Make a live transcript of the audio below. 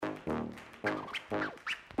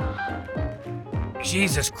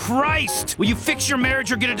Jesus Christ! Will you fix your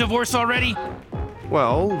marriage or get a divorce already?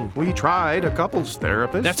 Well, we tried a couples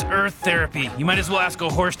therapist. That's earth therapy. You might as well ask a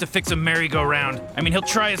horse to fix a merry-go-round. I mean, he'll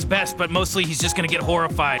try his best, but mostly he's just gonna get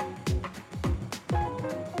horrified.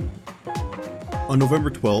 On November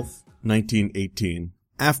 12th, 1918,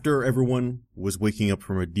 after everyone was waking up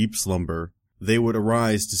from a deep slumber, they would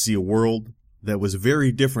arise to see a world that was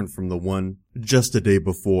very different from the one just a day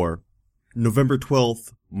before. November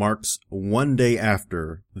 12th marks one day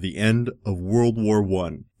after the end of World War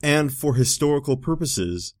I, and for historical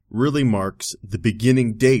purposes, really marks the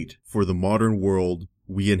beginning date for the modern world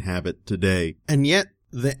we inhabit today. And yet,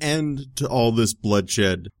 the end to all this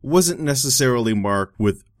bloodshed wasn't necessarily marked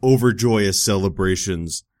with overjoyous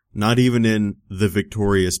celebrations, not even in the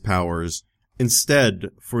victorious powers. Instead,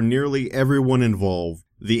 for nearly everyone involved,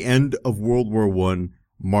 the end of World War I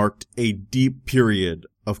marked a deep period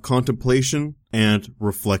of contemplation and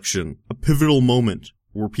reflection. A pivotal moment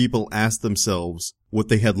where people asked themselves what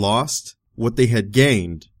they had lost, what they had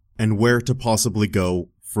gained, and where to possibly go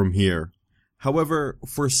from here. However,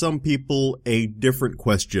 for some people, a different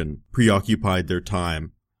question preoccupied their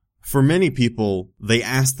time. For many people, they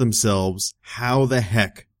asked themselves, how the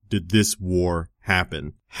heck did this war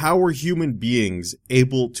happen? How were human beings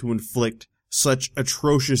able to inflict such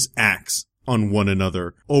atrocious acts on one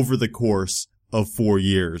another over the course of 4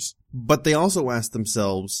 years? But they also asked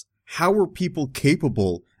themselves, how were people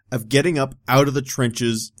capable of getting up out of the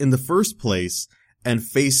trenches in the first place and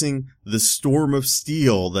facing the storm of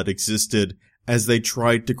steel that existed as they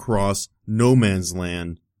tried to cross no man's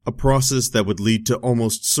land, a process that would lead to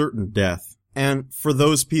almost certain death? And for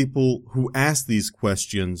those people who asked these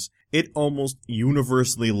questions, it almost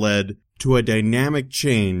universally led to a dynamic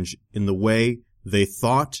change in the way they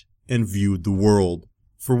thought and viewed the world.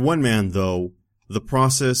 For one man, though, the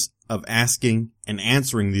process of asking and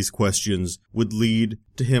answering these questions would lead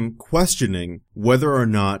to him questioning whether or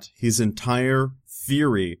not his entire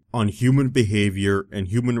theory on human behavior and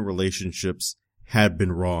human relationships had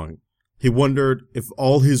been wrong. He wondered if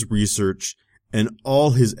all his research and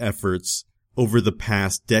all his efforts over the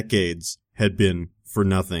past decades had been for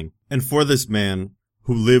nothing. And for this man,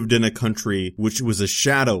 who lived in a country which was a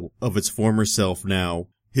shadow of its former self now,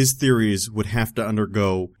 his theories would have to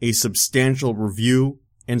undergo a substantial review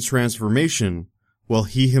and transformation while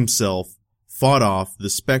he himself fought off the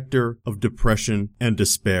specter of depression and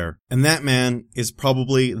despair. And that man is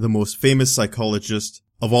probably the most famous psychologist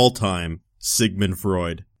of all time, Sigmund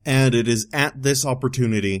Freud. And it is at this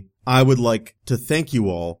opportunity I would like to thank you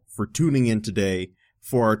all for tuning in today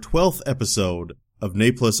for our 12th episode of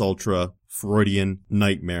Ne Plus Ultra Freudian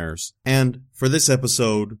Nightmares. And for this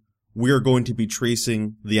episode, we are going to be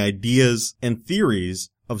tracing the ideas and theories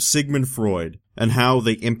of Sigmund Freud and how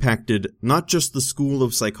they impacted not just the school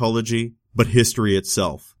of psychology, but history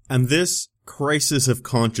itself. And this crisis of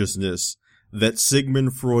consciousness that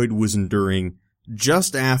Sigmund Freud was enduring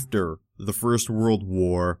just after the First World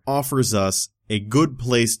War offers us a good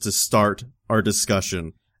place to start our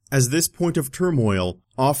discussion, as this point of turmoil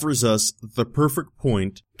offers us the perfect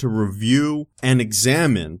point to review and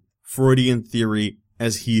examine Freudian theory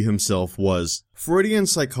as he himself was. Freudian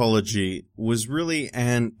psychology was really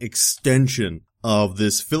an extension of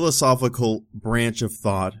this philosophical branch of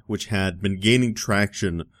thought which had been gaining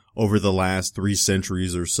traction over the last 3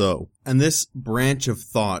 centuries or so. And this branch of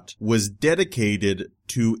thought was dedicated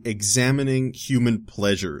to examining human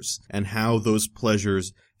pleasures and how those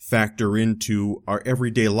pleasures factor into our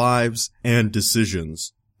everyday lives and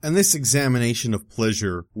decisions. And this examination of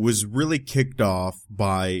pleasure was really kicked off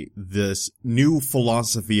by this new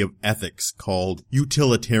philosophy of ethics called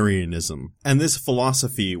utilitarianism. And this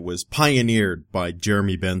philosophy was pioneered by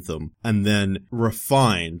Jeremy Bentham and then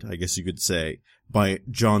refined, I guess you could say, by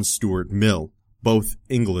John Stuart Mill, both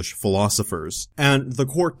English philosophers. And the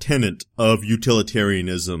core tenet of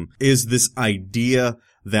utilitarianism is this idea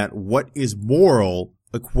that what is moral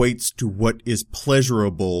equates to what is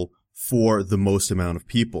pleasurable for the most amount of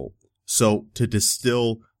people. So, to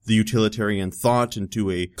distill the utilitarian thought into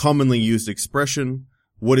a commonly used expression,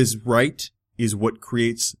 what is right is what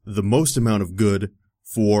creates the most amount of good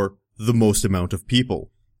for the most amount of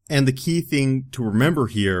people. And the key thing to remember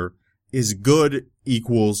here is good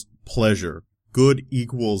equals pleasure. Good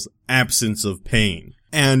equals absence of pain.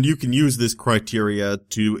 And you can use this criteria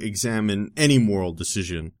to examine any moral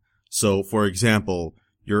decision. So, for example,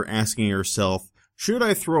 you're asking yourself, should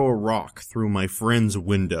I throw a rock through my friend's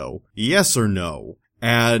window? Yes or no?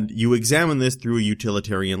 And you examine this through a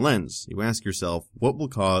utilitarian lens. You ask yourself, what will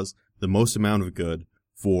cause the most amount of good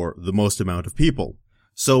for the most amount of people?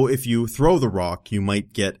 So if you throw the rock, you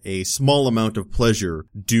might get a small amount of pleasure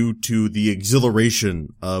due to the exhilaration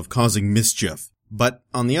of causing mischief. But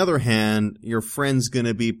on the other hand, your friend's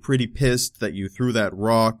gonna be pretty pissed that you threw that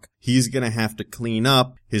rock. He's gonna have to clean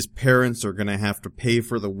up. His parents are gonna have to pay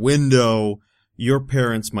for the window. Your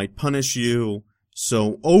parents might punish you.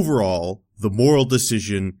 So overall, the moral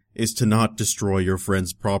decision is to not destroy your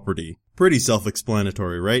friend's property. Pretty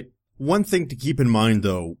self-explanatory, right? One thing to keep in mind,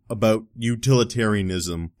 though, about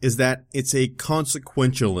utilitarianism is that it's a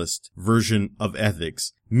consequentialist version of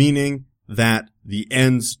ethics, meaning that the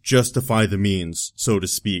ends justify the means, so to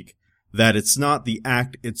speak. That it's not the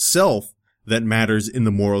act itself that matters in the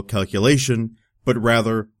moral calculation, but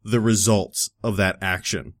rather the results of that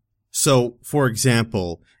action. So, for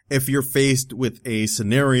example, if you're faced with a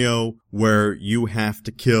scenario where you have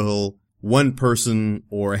to kill one person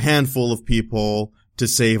or a handful of people to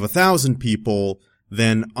save 1,000 people,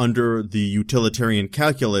 then under the utilitarian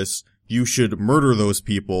calculus, you should murder those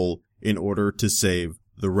people in order to save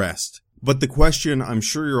the rest. But the question I'm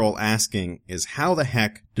sure you're all asking is, how the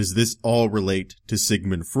heck does this all relate to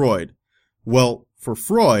Sigmund Freud? Well, for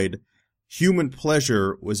Freud, human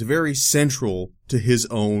pleasure was very central to his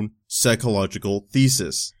own psychological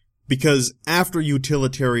thesis. Because after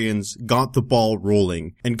utilitarians got the ball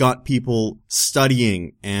rolling and got people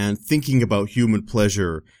studying and thinking about human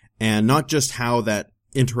pleasure, and not just how that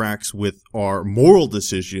interacts with our moral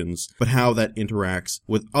decisions, but how that interacts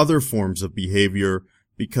with other forms of behavior,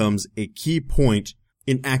 becomes a key point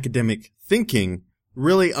in academic thinking,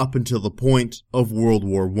 really up until the point of World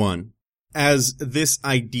War I. As this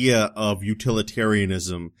idea of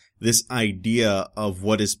utilitarianism, this idea of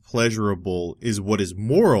what is pleasurable is what is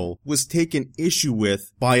moral, was taken issue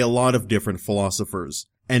with by a lot of different philosophers,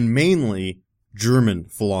 and mainly German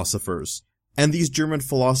philosophers. And these German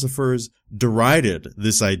philosophers derided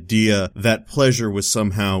this idea that pleasure was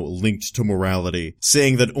somehow linked to morality,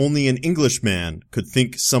 saying that only an Englishman could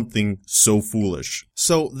think something so foolish.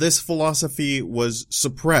 So this philosophy was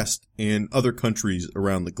suppressed in other countries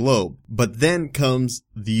around the globe. But then comes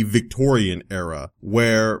the Victorian era,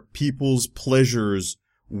 where people's pleasures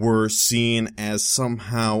were seen as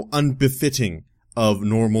somehow unbefitting of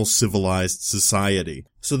normal civilized society.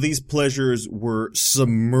 So these pleasures were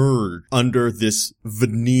submerged under this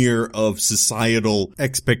veneer of societal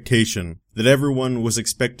expectation that everyone was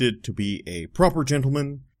expected to be a proper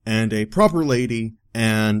gentleman and a proper lady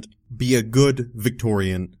and be a good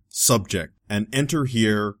Victorian subject. And enter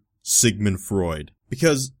here Sigmund Freud.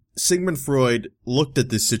 Because Sigmund Freud looked at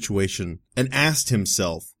this situation and asked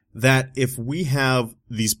himself that if we have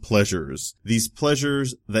these pleasures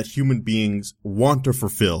that human beings want to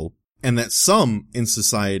fulfill, and that some in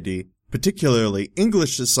society, particularly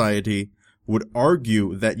English society, would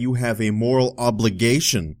argue that you have a moral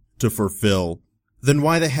obligation to fulfill, then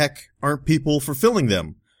why the heck aren't people fulfilling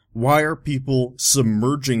them? Why are people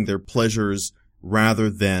submerging their pleasures rather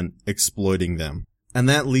than exploiting them? And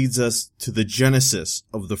that leads us to the genesis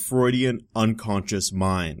of the Freudian unconscious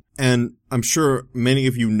mind. And I'm sure many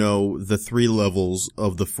of you know the 3 levels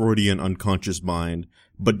of the Freudian unconscious mind,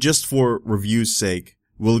 but just for review's sake,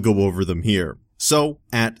 we'll go over them here. So,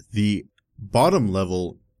 at the bottom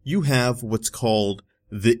level, you have what's called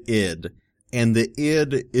the id. And the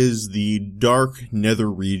id is the dark nether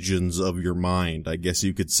regions of your mind, I guess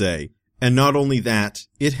you could say. And not only that,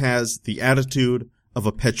 it has the attitude of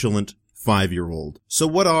a petulant 5-year-old. So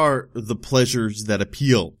what are the pleasures that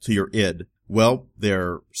appeal to your id? Well,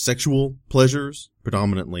 they're sexual pleasures,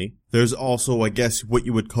 predominantly. There's also, I guess, what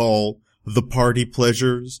you would call the party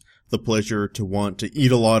pleasures. The pleasure to want to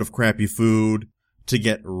eat a lot of crappy food, to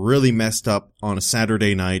get really messed up on a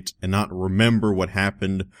Saturday night and not remember what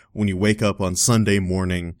happened when you wake up on Sunday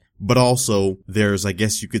morning. But also, there's, I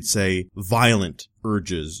guess you could say, violent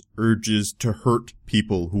urges to hurt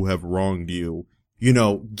people who have wronged you. You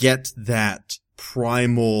know, get that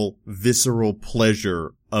primal, visceral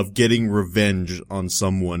pleasure of getting revenge on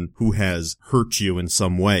someone who has hurt you in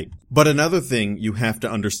some way. But another thing you have to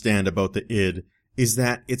understand about the id is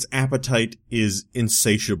that its appetite is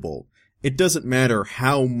insatiable. It doesn't matter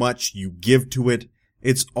how much you give to it,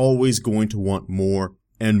 it's always going to want more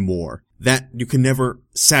and more. That you can never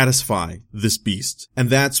satisfy this beast. And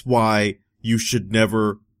that's why you should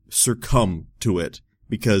never succumb to it.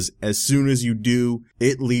 Because as soon as you do,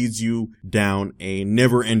 it leads you down a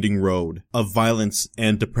never-ending road of violence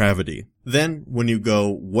and depravity. Then, when you go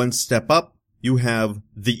one step up, you have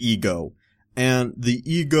the ego. And the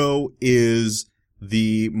ego is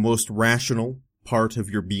the most rational part of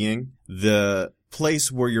your being, the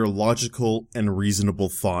place where your logical and reasonable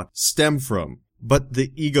thought stem from, But the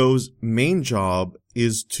ego's main job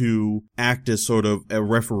is to act as sort of a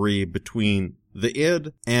referee between the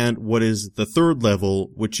id and what is the third level,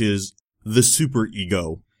 which is the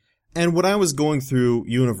superego. And when I was going through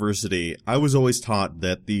university, I was always taught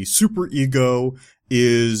that the superego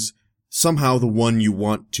is somehow the one you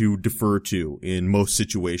want to defer to in most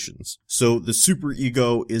situations. So the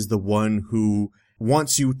superego is the one who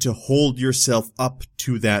wants you to hold yourself up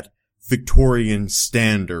to that Victorian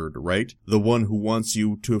standard, right? The one who wants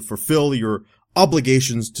you to fulfill your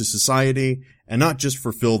obligations to society and not just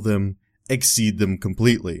fulfill them, exceed them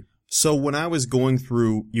completely. So when I was going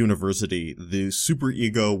through university, the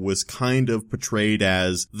superego was kind of portrayed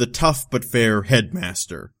as the tough but fair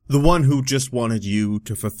headmaster, the one who just wanted you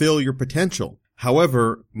to fulfill your potential.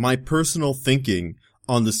 However, my personal thinking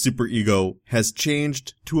on the superego has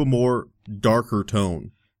changed to a more darker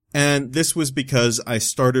tone. And this was because I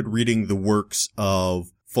started reading the works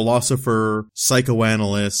of philosopher,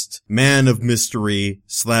 psychoanalyst, man of mystery,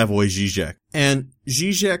 Slavoj Žižek. And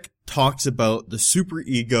Žižek talks about the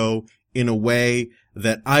superego in a way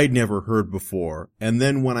that I'd never heard before. And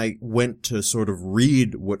then when I went to sort of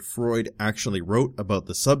read what Freud actually wrote about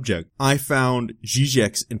the subject, I found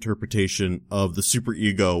Žižek's interpretation of the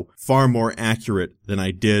superego far more accurate than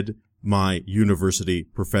I did my university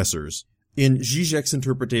professors. In Žižek's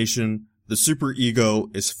interpretation, the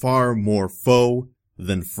superego is far more foe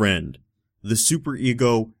than friend. The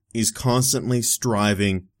superego is constantly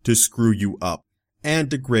striving to screw you up and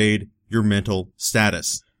degrade your mental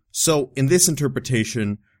status. So in this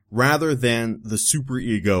interpretation, rather than the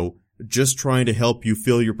superego just trying to help you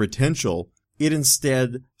feel your potential, it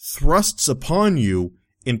instead thrusts upon you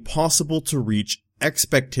impossible to reach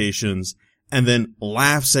expectations and then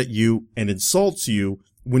laughs at you and insults you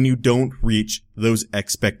when you don't reach those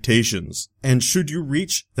expectations. And should you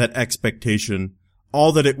reach that expectation,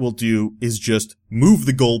 all that it will do is just move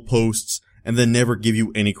the goalposts and then never give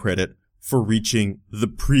you any credit for reaching the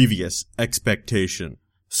previous expectation.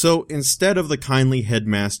 So instead of the kindly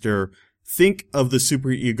headmaster, think of the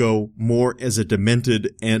superego more as a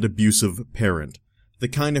demented and abusive parent. The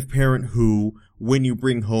kind of parent who, when you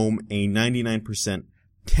bring home a 99%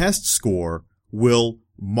 test score, will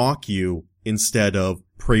mock you instead of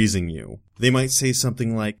praising you. They might say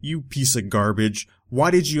something like, "You piece of garbage,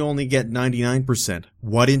 why did you only get 99%?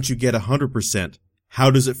 Why didn't you get 100%? How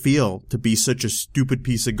does it feel to be such a stupid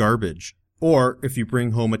piece of garbage?" Or if you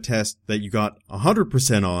bring home a test that you got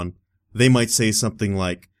 100% on, they might say something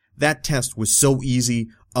like, "That test was so easy,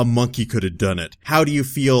 a monkey could have done it. How do you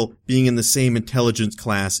feel being in the same intelligence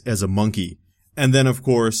class as a monkey?" And then, of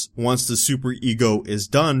course, once the superego is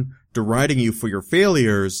done deriding you for your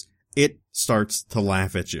failures, it starts to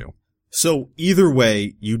laugh at you. So either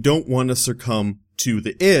way, you don't want to succumb to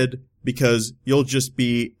the id because you'll just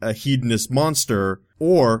be a hedonist monster,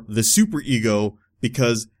 or the superego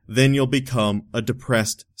because then you'll become a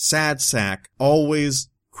depressed sad sack, always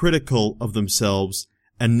critical of themselves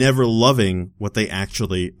and never loving what they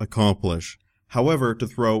actually accomplish. However, to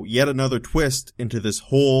throw yet another twist into this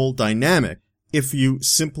whole dynamic, if you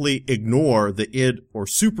simply ignore the id or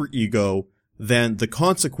superego, then the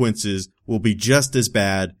consequences will be just as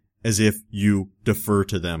bad as if you defer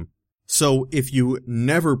to them. So if you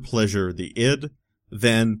never pleasure the id,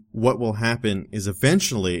 then what will happen is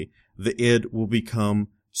eventually the id will become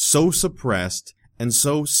so suppressed and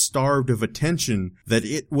so starved of attention that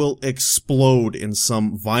it will explode in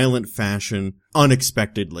some violent fashion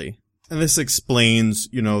unexpectedly. And this explains,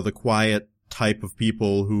 the quiet type of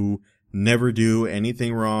people who never do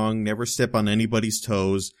anything wrong, never step on anybody's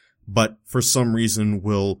toes, but for some reason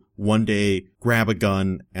will one day grab a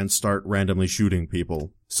gun and start randomly shooting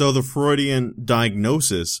people. So the Freudian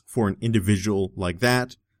diagnosis for an individual like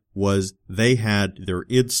that was they had their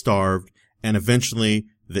id starved, and eventually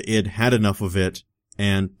the id had enough of it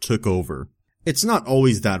and took over. It's not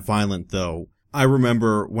always that violent, though. I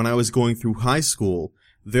remember when I was going through high school,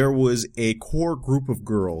 there was a core group of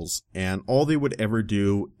girls, and all they would ever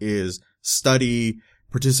do is study,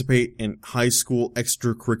 participate in high school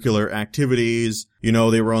extracurricular activities. They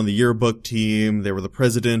were on the yearbook team, they were the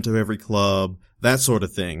president of every club, that sort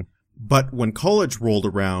of thing. But when college rolled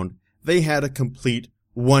around, they had a complete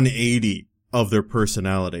 180 of their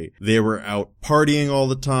personality. They were out partying all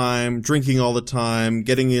the time, drinking all the time,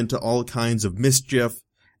 getting into all kinds of mischief.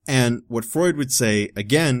 And what Freud would say,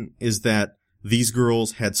 again, is that these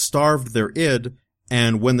girls had starved their id,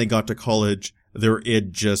 and when they got to college, their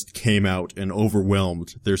id just came out and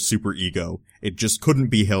overwhelmed their superego. It just couldn't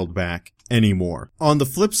be held back anymore. On the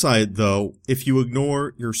flip side, though, if you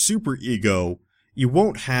ignore your superego, you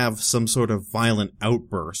won't have some sort of violent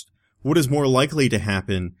outburst. What is more likely to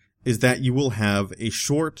happen is that you will have a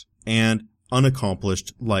short and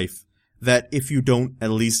unaccomplished life. That if you don't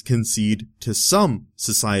at least concede to some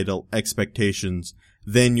societal expectations,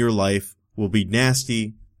 then your life will be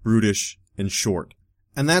nasty, brutish, and short.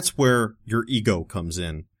 And that's where your ego comes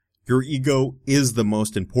in. Your ego is the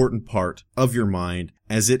most important part of your mind,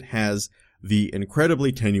 as it has the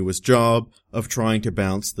incredibly tenuous job of trying to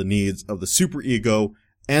balance the needs of the superego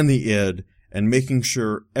and the id, and making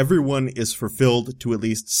sure everyone is fulfilled to at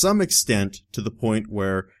least some extent, to the point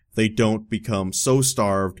where they don't become so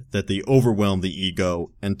starved that they overwhelm the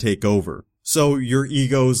ego and take over. So your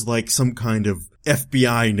ego's like some kind of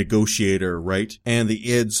FBI negotiator, right? And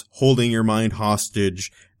the id's holding your mind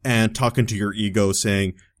hostage and talking to your ego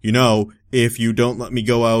saying, you know, if you don't let me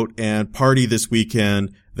go out and party this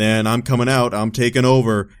weekend, then I'm coming out, I'm taking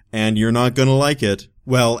over, and you're not gonna like it.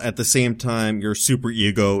 Well, at the same time, your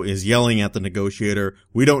superego is yelling at the negotiator,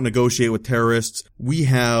 we don't negotiate with terrorists, we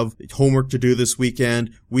have homework to do this weekend,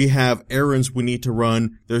 we have errands we need to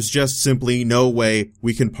run, there's just simply no way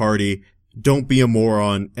we can party, don't be a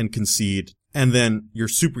moron and concede. And then your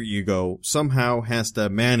superego somehow has to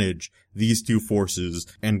manage these two forces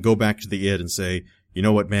and go back to the id and say, you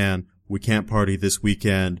know what, man, we can't party this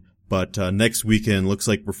weekend, but next weekend looks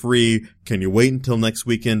like we're free, can you wait until next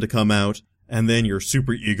weekend to come out? And then your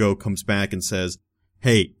superego comes back and says,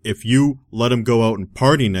 hey, if you let him go out and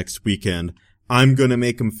party next weekend, I'm gonna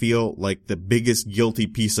make him feel like the biggest guilty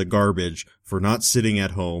piece of garbage for not sitting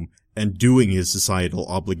at home and doing his societal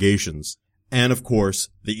obligations. And of course,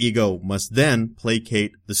 the ego must then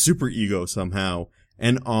placate the superego somehow,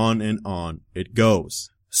 and on it goes.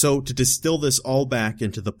 So to distill this all back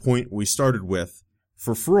into the point we started with,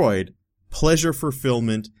 for Freud, pleasure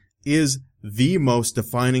fulfillment is the most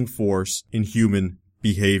defining force in human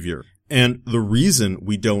behavior. And the reason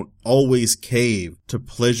we don't always cave to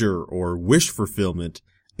pleasure or wish fulfillment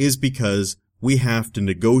is because we have to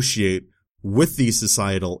negotiate with these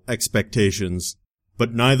societal expectations,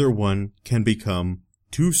 but neither one can become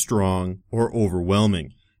too strong or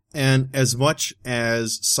overwhelming. And as much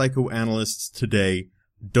as psychoanalysts today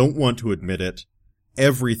don't want to admit it,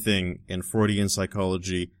 everything in Freudian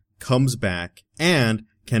psychology comes back and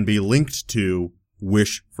can be linked to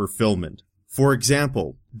wish fulfillment. For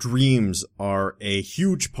example, dreams are a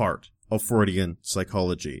huge part of Freudian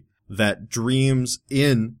psychology. That dreams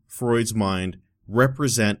in Freud's mind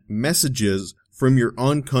represent messages from your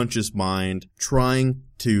unconscious mind trying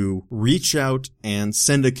to reach out and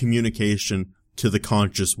send a communication to the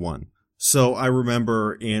conscious one. So I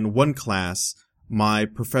remember in one class, my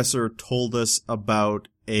professor told us about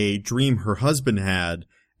a dream her husband had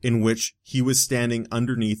in which he was standing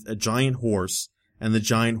underneath a giant horse and the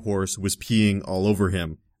giant horse was peeing all over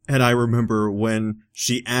him. And I remember when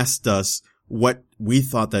she asked us what we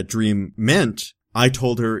thought that dream meant, I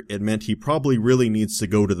told her it meant he probably really needs to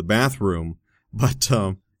go to the bathroom. But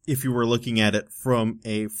if you were looking at it from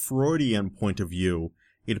a Freudian point of view,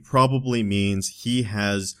 it probably means he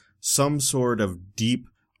has some sort of deep,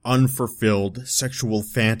 unfulfilled sexual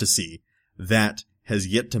fantasy that has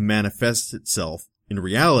yet to manifest itself in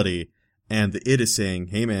reality, and the id is saying,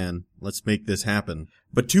 hey man, let's make this happen.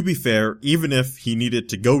 But to be fair, even if he needed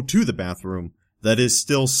to go to the bathroom, that is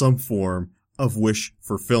still some form of wish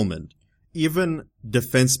fulfillment. Even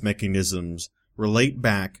defense mechanisms relate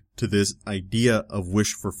back to this idea of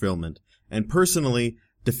wish fulfillment. And personally,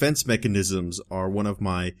 defense mechanisms are one of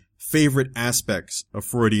my favorite aspects of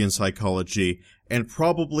Freudian psychology, and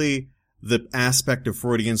probably the aspect of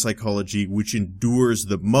Freudian psychology which endures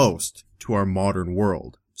the most to our modern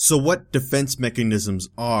world. So what defense mechanisms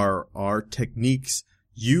are techniques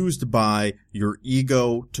used by your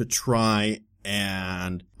ego to try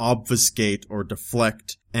and obfuscate or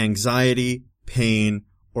deflect anxiety, pain,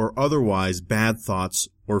 or otherwise bad thoughts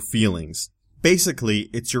or feelings. Basically,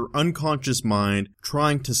 it's your unconscious mind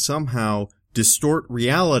trying to somehow distort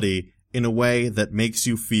reality in a way that makes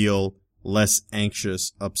you feel less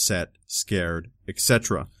anxious, upset, scared,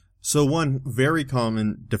 etc. So one very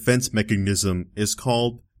common defense mechanism is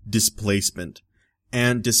called displacement.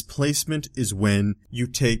 And displacement is when you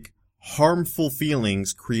take harmful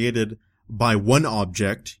feelings created by one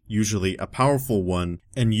object, usually a powerful one,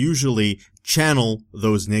 and usually channel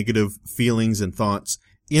those negative feelings and thoughts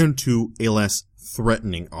into a less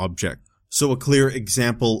threatening object. So a clear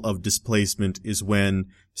example of displacement is when,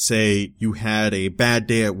 say, you had a bad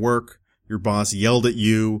day at work, your boss yelled at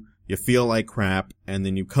you, you feel like crap, and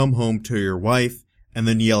then you come home to your wife, and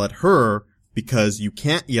then yell at her because you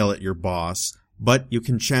can't yell at your boss, but you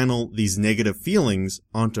can channel these negative feelings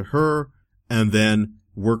onto her and then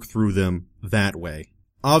work through them that way.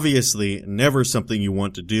 Obviously, never something you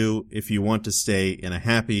want to do if you want to stay in a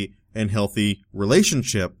happy and healthy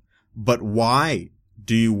relationship. But why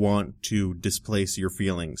do you want to displace your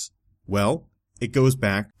feelings? Well, it goes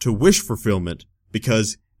back to wish fulfillment,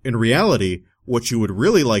 because in reality, what you would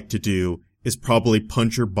really like to do is probably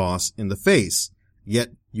punch your boss in the face. Yet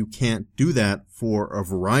you can't do that for a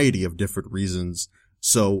variety of different reasons.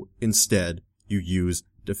 So instead, you use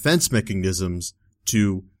defense mechanisms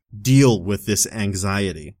to deal with this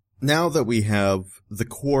anxiety. Now that we have the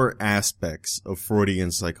core aspects of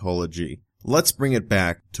Freudian psychology, let's bring it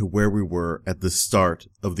back to where we were at the start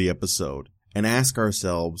of the episode and ask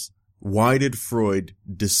ourselves, why did Freud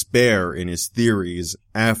despair in his theories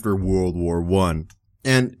after World War I?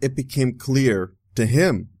 And it became clear, to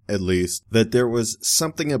him at least, that there was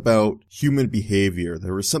something about human behavior,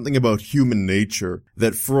 there was something about human nature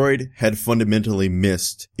that Freud had fundamentally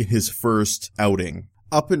missed in his first outing.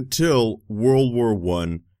 Up until World War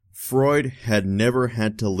I, Freud had never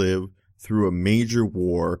had to live through a major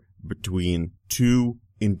war between two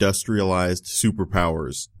industrialized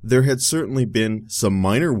superpowers. There had certainly been some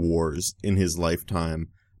minor wars in his lifetime,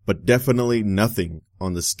 but definitely nothing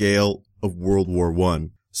on the scale of World War I.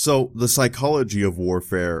 So the psychology of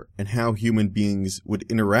warfare and how human beings would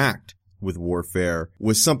interact with warfare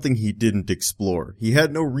was something he didn't explore. He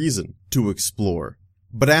had no reason to explore.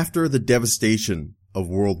 But after the devastation of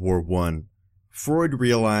World War I, Freud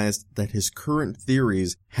realized that his current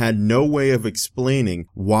theories had no way of explaining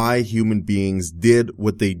why human beings did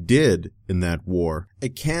what they did in that war.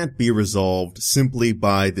 It can't be resolved simply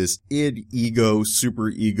by this id-ego,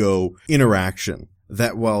 superego interaction.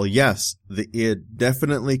 That while yes, the id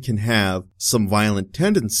definitely can have some violent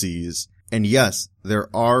tendencies, and yes, there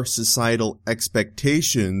are societal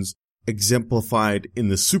expectations exemplified in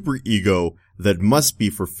the superego that must be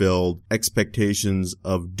fulfilled, expectations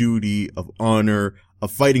of duty, of honor,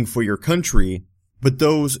 of fighting for your country, but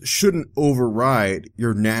those shouldn't override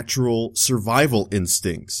your natural survival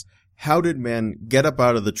instincts. How did men get up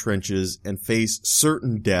out of the trenches and face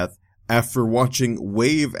certain death after watching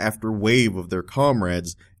wave after wave of their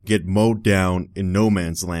comrades get mowed down in no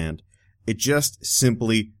man's land? It just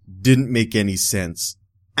simply didn't make any sense.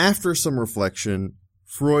 After some reflection,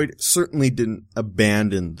 Freud certainly didn't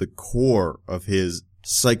abandon the core of his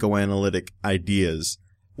psychoanalytic ideas.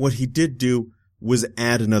 What he did do was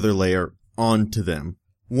add another layer onto them.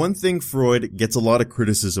 One thing Freud gets a lot of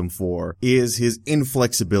criticism for is his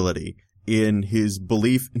inflexibility in his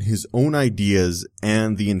belief in his own ideas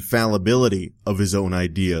and the infallibility of his own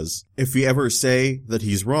ideas. If we ever say that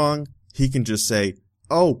he's wrong, he can just say,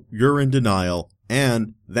 "Oh, you're in denial,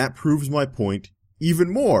 and that proves my point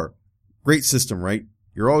even more." Great system, right?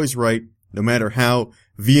 You're always right, no matter how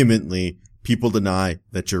vehemently people deny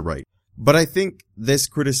that you're right. But I think this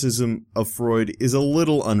criticism of Freud is a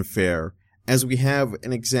little unfair, as we have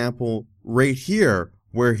an example right here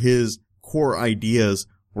where his core ideas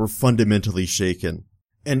were fundamentally shaken.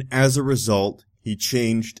 And as a result, he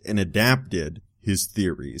changed and adapted his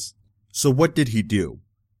theories. So what did he do?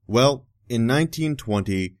 Well, in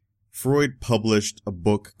 1920, Freud published a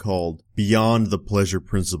book called Beyond the Pleasure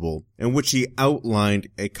Principle, in which he outlined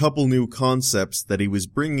a couple new concepts that he was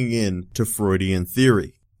bringing in to Freudian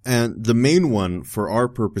theory. And the main one, for our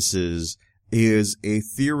purposes, is a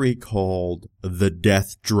theory called the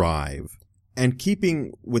death drive. And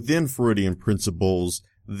keeping within Freudian principles,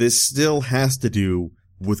 this still has to do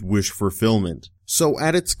with wish fulfillment. So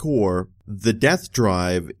at its core, the death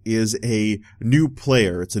drive is a new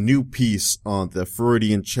player. It's a new piece on the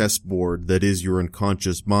Freudian chessboard that is your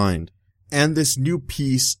unconscious mind. And this new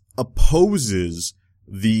piece opposes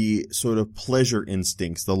the sort of pleasure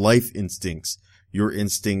instincts, the life instincts, your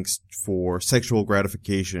instincts for sexual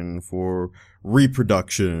gratification, for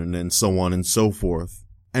reproduction, and so on and so forth.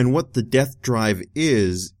 And what the death drive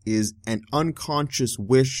is an unconscious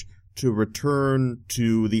wish to return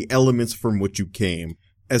to the elements from which you came.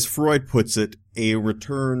 As Freud puts it, a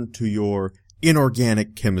return to your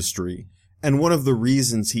inorganic chemistry. And one of the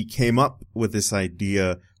reasons he came up with this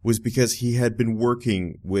idea was because he had been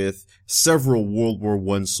working with several World War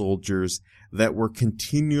I soldiers that were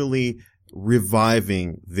continually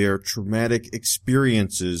reviving their traumatic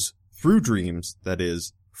experiences through dreams, that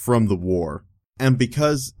is, from the war. And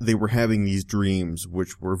because they were having these dreams,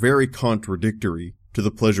 which were very contradictory to the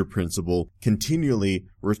pleasure principle, continually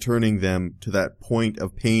returning them to that point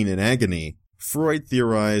of pain and agony, Freud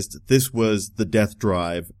theorized this was the death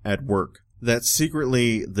drive at work. That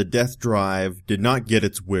secretly the death drive did not get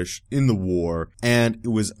its wish in the war, and it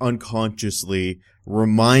was unconsciously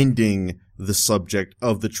reminding the subject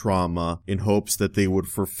of the trauma in hopes that they would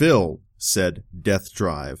fulfill said death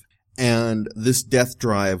drive. And this death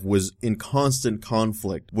drive was in constant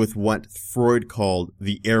conflict with what Freud called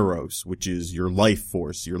the eros, which is your life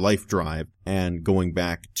force, your life drive. And going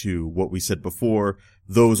back to what we said before,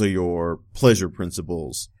 those are your pleasure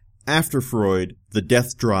principles. After Freud, the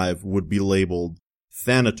death drive would be labeled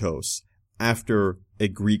Thanatos, after a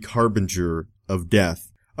Greek harbinger of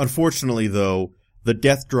death. Unfortunately, though, the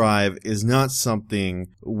death drive is not something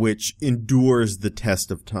which endures the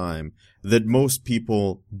test of time, that most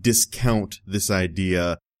people discount this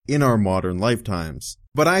idea in our modern lifetimes.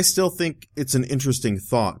 But I still think it's an interesting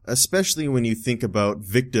thought, especially when you think about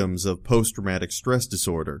victims of post-traumatic stress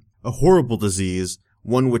disorder. A horrible disease,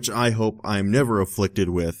 one which I hope I'm never afflicted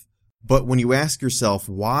with. But when you ask yourself,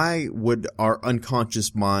 why would our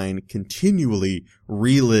unconscious mind continually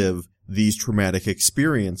relive these traumatic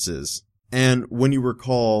experiences? And when you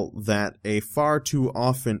recall that a far too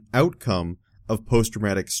often outcome of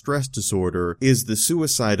post-traumatic stress disorder is the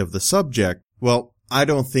suicide of the subject, well, I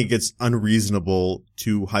don't think it's unreasonable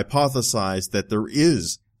to hypothesize that there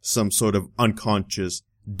is some sort of unconscious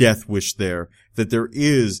death wish there, that there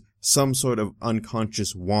is some sort of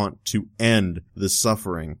unconscious want to end the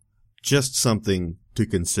suffering. Just something to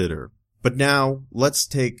consider. But now, let's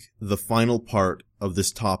take the final part of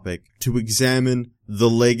this topic to examine the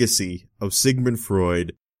legacy of Sigmund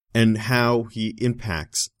Freud and how he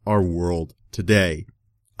impacts our world today.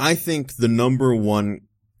 I think the number one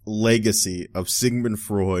legacy of Sigmund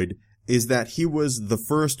Freud is that he was the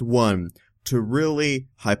first one to really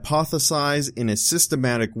hypothesize in a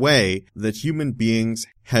systematic way that human beings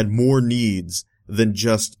had more needs than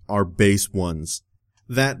just our base ones.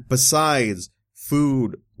 That besides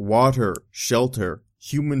food, water, shelter,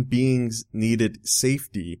 human beings needed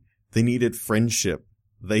safety, they needed friendship,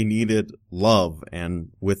 they needed love, and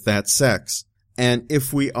with that, sex. And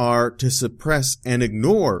if we are to suppress and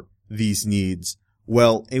ignore these needs,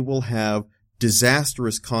 well, it will have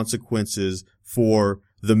disastrous consequences for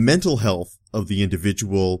the mental health of the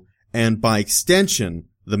individual and, by extension,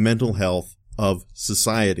 the mental health of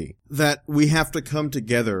society. That we have to come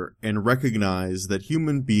together and recognize that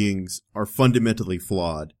human beings are fundamentally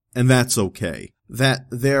flawed, and that's okay. That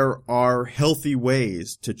there are healthy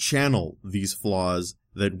ways to channel these flaws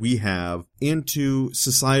that we have into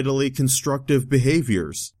societally constructive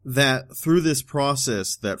behaviors. That through this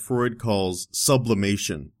process that Freud calls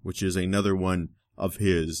sublimation, which is another one of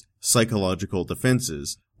his psychological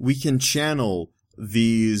defenses, we can channel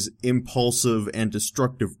these impulsive and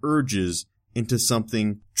destructive urges into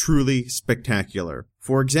something truly spectacular.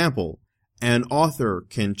 For example, an author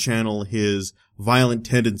can channel his violent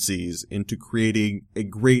tendencies into creating a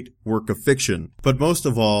great work of fiction. But most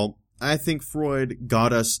of all, I think Freud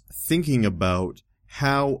got us thinking about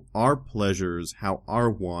how our pleasures, how our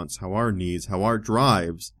wants, how our needs, how our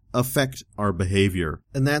drives affect our behavior.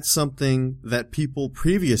 And that's something that people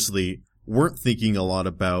previously weren't thinking a lot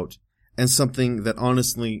about, and something that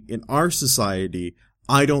honestly, in our society,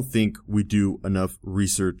 I don't think we do enough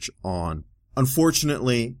research on.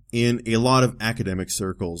 Unfortunately, in a lot of academic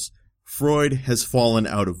circles, Freud has fallen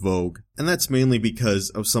out of vogue, and that's mainly because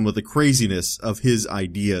of some of the craziness of his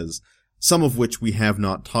ideas, some of which we have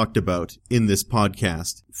not talked about in this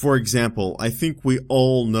podcast. For example, I think we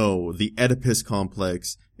all know the Oedipus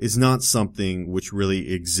complex is not something which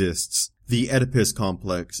really exists. The Oedipus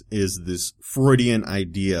complex is this Freudian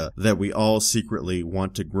idea that we all secretly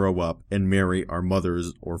want to grow up and marry our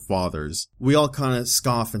mothers or fathers. We all kind of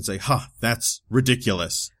scoff and say, that's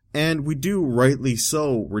ridiculous. And we do, rightly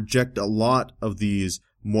so, reject a lot of these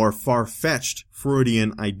more far-fetched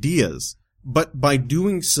Freudian ideas. But by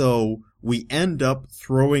doing so, we end up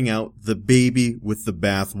throwing out the baby with the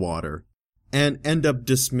bathwater, and end up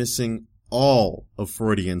dismissing all of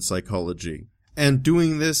Freudian psychology. And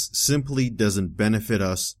doing this simply doesn't benefit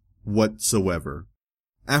us whatsoever.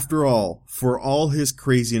 After all, for all his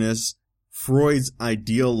craziness, Freud's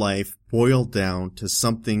ideal life boiled down to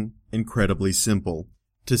something incredibly simple.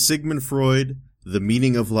 To Sigmund Freud, the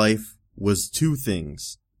meaning of life was two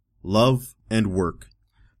things: love and work.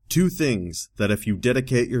 Two things that if you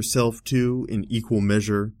dedicate yourself to in equal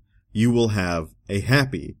measure, you will have a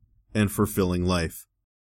happy and fulfilling life.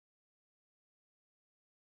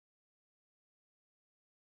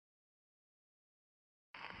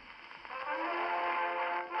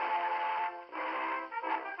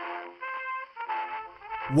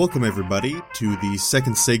 Welcome everybody to the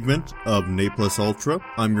second segment of Ne Plus Ultra.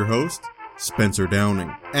 I'm your host, Spencer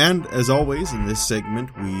Downing. And as always in this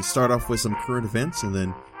segment, we start off with some current events and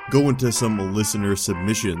then go into some listener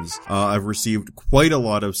submissions. I've received quite a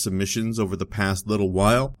lot of submissions over the past little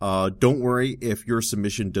while. Don't worry if your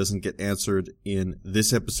submission doesn't get answered in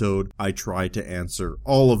this episode. I try to answer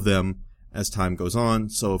all of them as time goes on,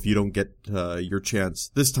 so if you don't get your chance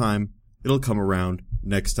this time, it'll come around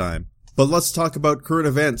next time. But let's talk about current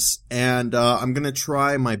events, and I'm gonna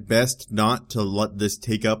try my best not to let this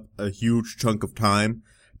take up a huge chunk of time,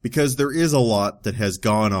 because there is a lot that has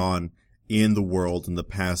gone on in the world in the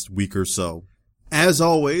past week or so. As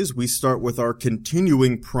always, we start with our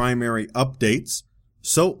continuing primary updates.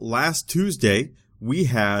 So last Tuesday, we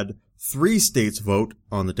had 3 states vote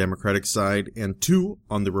on the Democratic side and 2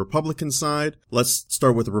 on the Republican side. Let's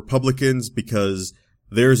start with the Republicans because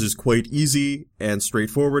theirs is quite easy and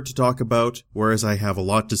straightforward to talk about, whereas I have a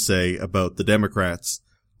lot to say about the Democrats.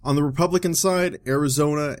 On the Republican side,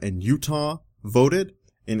 Arizona and Utah voted.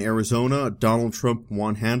 In Arizona, Donald Trump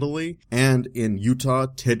won handily, and in Utah,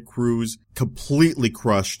 Ted Cruz completely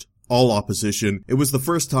crushed all opposition. It was the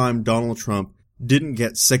first time Donald Trump didn't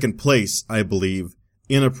get second place, I believe,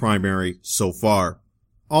 in a primary so far.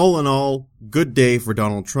 All in all, good day for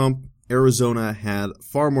Donald Trump. Arizona had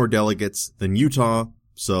far more delegates than Utah,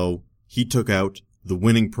 so he took out the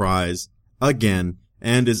winning prize again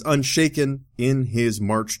and is unshaken in his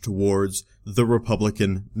march towards the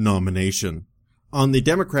Republican nomination. On the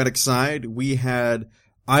Democratic side, we had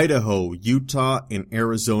Idaho, Utah, and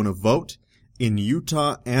Arizona vote. In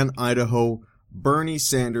Utah and Idaho, Bernie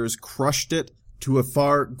Sanders crushed it to a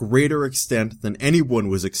far greater extent than anyone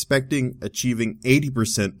was expecting, achieving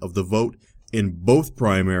 80% of the vote in both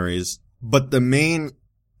primaries. But the main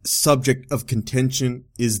subject of contention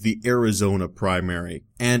is the Arizona primary,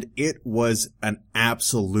 and it was an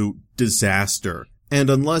absolute disaster. And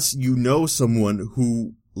unless you know someone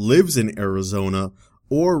who lives in Arizona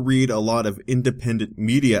or read a lot of independent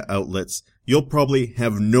media outlets, you'll probably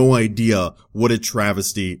have no idea what a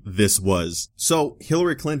travesty this was. So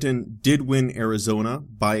Hillary Clinton did win Arizona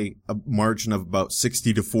by a margin of about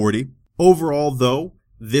 60-40. Overall, though,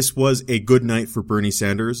 this was a good night for Bernie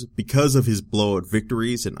Sanders because of his blowout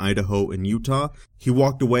victories in Idaho and Utah. He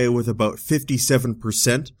walked away with about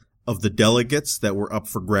 57% of the delegates that were up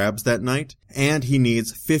for grabs that night, and he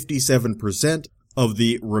needs 57% of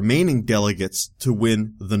the remaining delegates to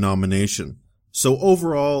win the nomination. So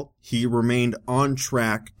overall, he remained on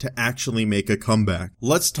track to actually make a comeback.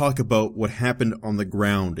 Let's talk about what happened on the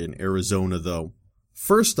ground in Arizona, though.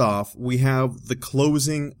 First off, we have the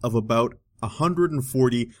closing of about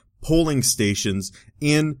 140 polling stations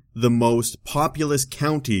in the most populous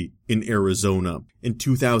county in Arizona. In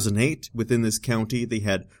 2008, within this county, they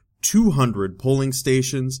had 200 polling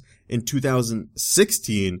stations. In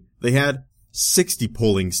 2016, they had 60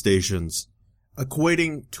 polling stations,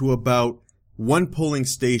 equating to about 1 polling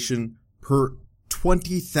station per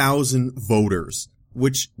 20,000 voters,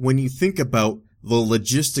 which, when you think about the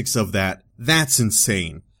logistics of that, that's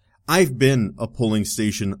insane. I've been a polling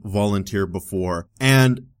station volunteer before,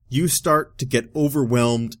 and you start to get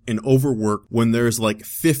overwhelmed and overworked when there's like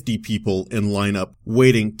 50 people in lineup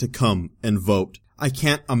waiting to come and vote. I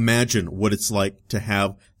can't imagine what it's like to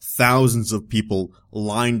have thousands of people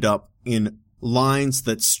lined up in lines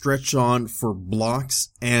that stretch on for blocks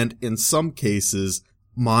and, in some cases,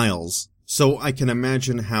 miles. So I can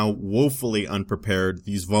imagine how woefully unprepared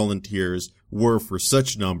these volunteers were for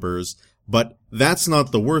such numbers. But that's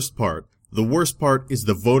not the worst part. The worst part is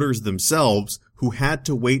the voters themselves, who had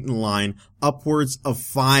to wait in line upwards of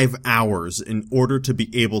 5 hours in order to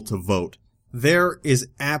be able to vote. There is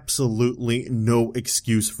absolutely no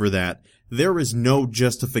excuse for that. There is no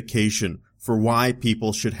justification for why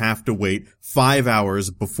people should have to wait 5 hours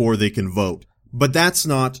before they can vote. But that's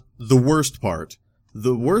not the worst part.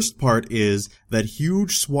 The worst part is that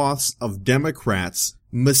huge swaths of Democrats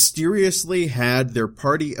mysteriously had their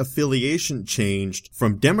party affiliation changed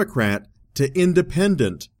from Democrat to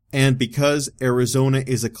Independent. And because Arizona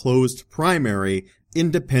is a closed primary,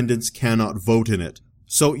 independents cannot vote in it.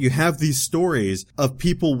 So you have these stories of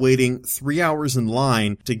people waiting 3 hours in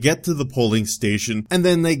line to get to the polling station, and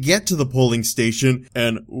then they get to the polling station,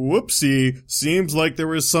 and whoopsie, seems like there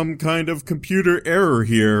was some kind of computer error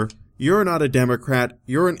here. You're not a Democrat,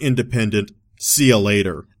 you're an independent, see ya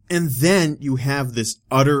later. And then you have this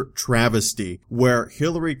utter travesty where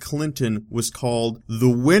Hillary Clinton was called the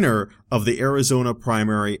winner of the Arizona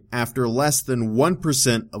primary after less than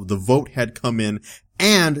 1% of the vote had come in,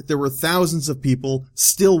 and there were thousands of people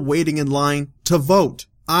still waiting in line to vote.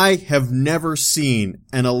 I have never seen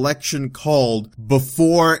an election called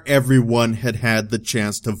before everyone had had the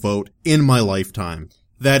chance to vote in my lifetime.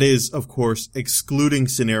 That is, of course, excluding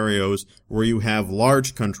scenarios where you have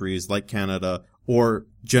large countries like Canada or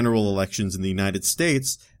general elections in the United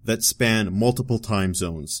States that span multiple time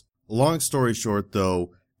zones. Long story short,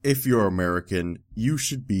 though, if you're American, you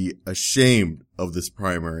should be ashamed of this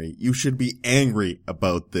primary. You should be angry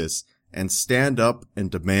about this and stand up and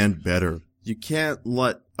demand better. You can't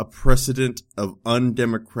let a precedent of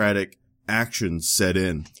undemocratic actions set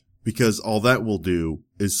in, because all that will do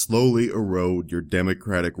is slowly erode your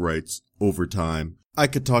democratic rights over time. I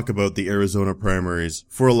could talk about the Arizona primaries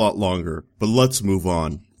for a lot longer, but let's move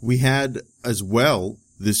on. We had, as well,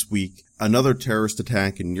 this week, another terrorist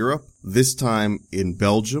attack in Europe, this time in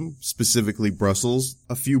Belgium, specifically Brussels.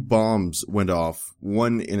 A few bombs went off,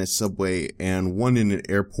 one in a subway and one in an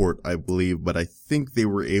airport, I believe, but I think they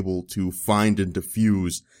were able to find and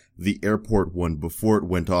defuse the airport one before it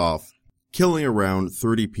went off, killing around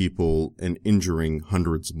 30 people and injuring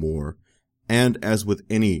hundreds more. And as with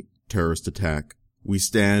any terrorist attack, we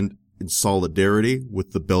stand in solidarity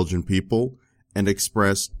with the Belgian people and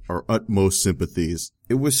express our utmost sympathies.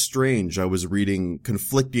 It was strange. I was reading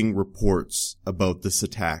conflicting reports about this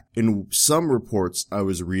attack. In some reports I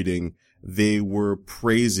was reading, they were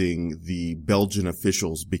praising the Belgian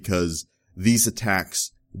officials because these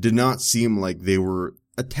attacks did not seem like they were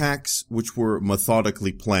attacks which were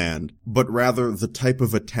methodically planned, but rather the type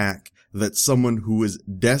of attack that someone who is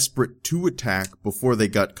desperate to attack before they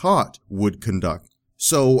got caught would conduct.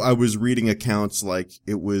 So I was reading accounts like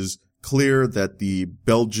it was clear that the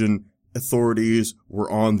Belgian authorities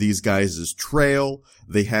were on these guys' trail.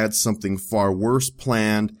 They had something far worse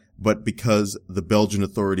planned, but because the Belgian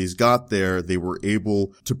authorities got there, they were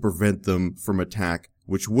able to prevent them from attack,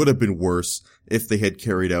 which would have been worse if they had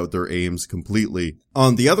carried out their aims completely.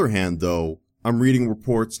 On the other hand, though, I'm reading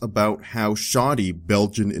reports about how shoddy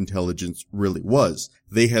Belgian intelligence really was.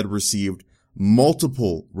 They had received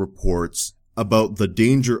multiple reports about the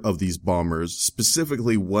danger of these bombers,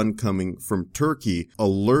 specifically one coming from Turkey,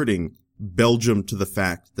 alerting Belgium to the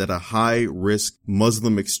fact that a high-risk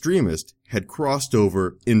Muslim extremist had crossed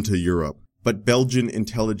over into Europe. But Belgian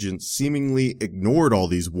intelligence seemingly ignored all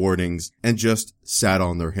these warnings and just sat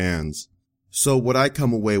on their hands. So what I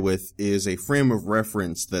come away with is a frame of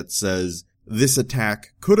reference that says this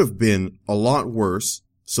attack could have been a lot worse,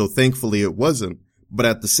 so thankfully it wasn't, but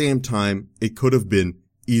at the same time, it could have been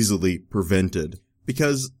easily prevented,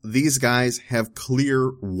 because these guys have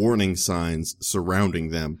clear warning signs surrounding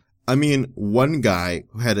them. I mean, one guy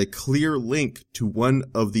had a clear link to one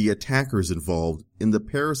of the attackers involved in the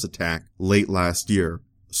Paris attack late last year.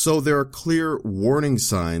 So there are clear warning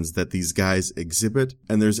signs that these guys exhibit,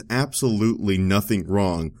 and there's absolutely nothing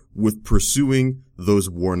wrong with pursuing those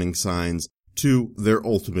warning signs to their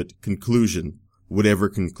ultimate conclusion, whatever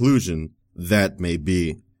conclusion that may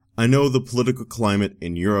be. I know the political climate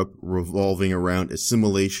in Europe revolving around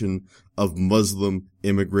assimilation of Muslim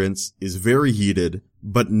immigrants is very heated,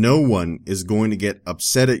 but no one is going to get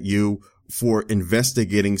upset at you for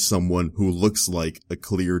investigating someone who looks like a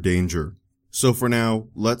clear danger. So for now,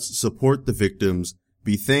 let's support the victims,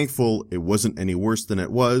 be thankful it wasn't any worse than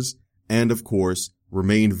it was, and of course,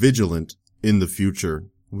 remain vigilant in the future.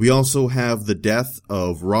 We also have the death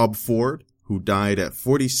of Rob Ford, who died at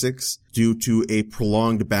 46 due to a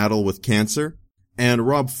prolonged battle with cancer. And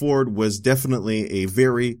Rob Ford was definitely a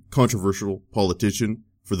very controversial politician.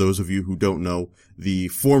 For those of you who don't know, the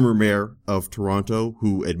former mayor of Toronto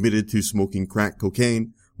who admitted to smoking crack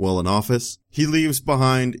cocaine while in office. He leaves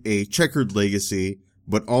behind a checkered legacy,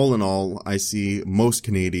 but all in all, I see most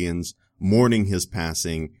Canadians mourning his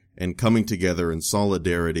passing and coming together in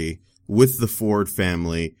solidarity with the Ford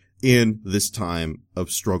family in this time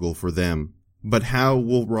of struggle for them. But how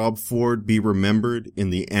will Rob Ford be remembered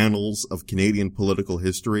in the annals of Canadian political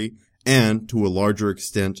history and, to a larger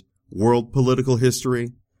extent, world political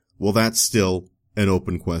history? Well, that's still an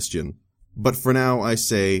open question. But for now, I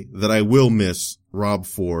say that I will miss Rob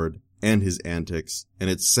Ford and his antics, and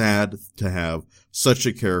it's sad to have such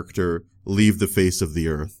a character leave the face of the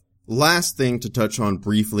earth. Last thing to touch on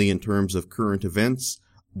briefly in terms of current events,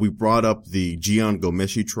 we brought up the Jian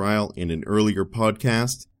Ghomeshi trial in an earlier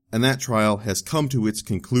podcast, and that trial has come to its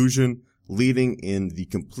conclusion, leading in the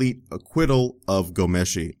complete acquittal of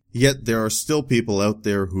Ghomeshi. Yet there are still people out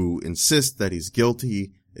there who insist that he's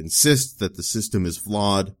guilty, insist that the system is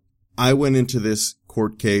flawed. I went into this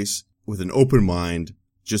court case with an open mind,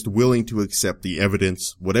 just willing to accept the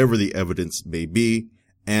evidence, whatever the evidence may be,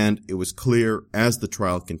 and it was clear as the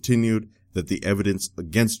trial continued that the evidence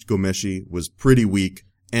against Ghomeshi was pretty weak,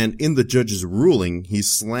 and in the judge's ruling, he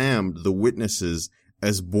slammed the witnesses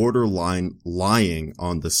as borderline lying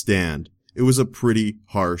on the stand. It was a pretty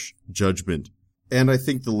harsh judgment. And I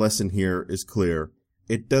think the lesson here is clear.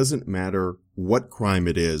 It doesn't matter what crime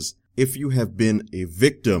it is. if you have been a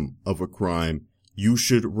victim of a crime, you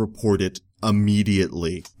should report it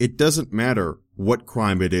immediately. It doesn't matter what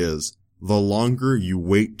crime it is. The longer you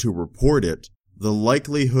wait to report it, the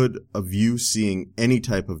likelihood of you seeing any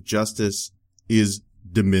type of justice is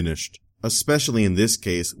diminished. Especially in this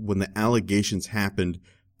case, when the allegations happened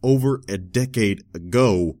over a decade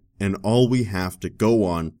ago, and all we have to go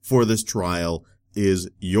on for this trial is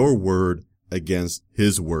your word against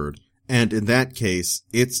his word. And in that case,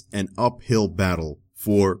 it's an uphill battle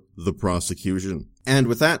for the prosecution. And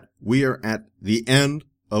with that, we are at the end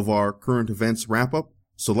of our current events wrap-up,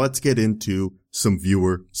 so let's get into some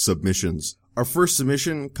viewer submissions. Our first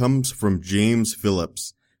submission comes from James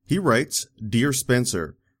Phillips. He writes, Dear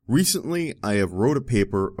Spencer, recently I have wrote a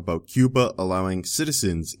paper about Cuba allowing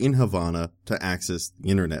citizens in Havana to access the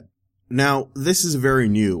internet. Now, this is very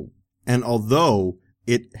new, and although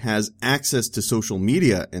it has access to social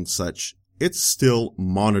media and such, it's still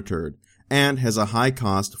monitored and has a high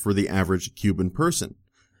cost for the average Cuban person.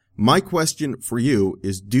 My question for you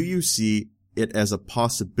is, do you see it as a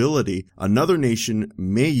possibility another nation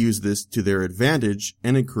may use this to their advantage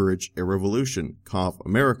and encourage a revolution? Cough,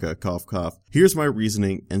 America, cough, cough. Here's my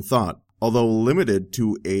reasoning and thought. Although limited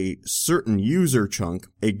to a certain user chunk,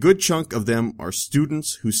 a good chunk of them are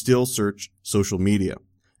students who still search social media.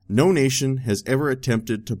 No nation has ever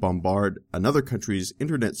attempted to bombard another country's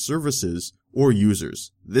internet services or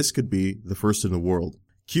users. This could be the first in the world.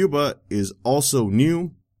 Cuba is also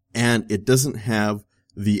new, and it doesn't have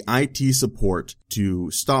the IT support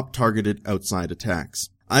to stop targeted outside attacks.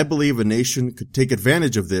 I believe a nation could take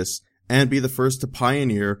advantage of this and be the first to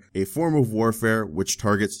pioneer a form of warfare which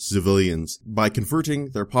targets civilians by converting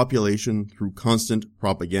their population through constant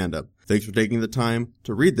propaganda. Thanks for taking the time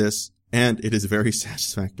to read this, and it is very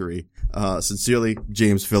satisfactory. Sincerely,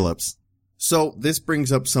 James Phillips. So this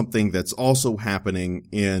brings up something that's also happening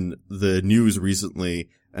in the news recently,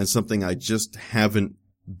 and something I just haven't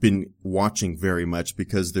been watching very much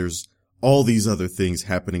because there's all these other things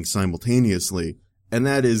happening simultaneously, and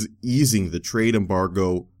that is easing the trade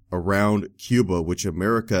embargo around Cuba, which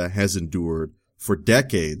America has endured for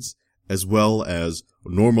decades, as well as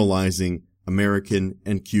normalizing American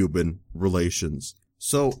and Cuban relations.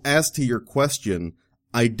 So as to your question,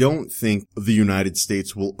 I don't think the United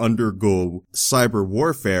States will undergo cyber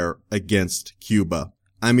warfare against Cuba.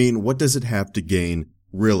 I mean, what does it have to gain,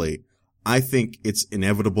 really? I think it's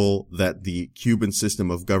inevitable that the Cuban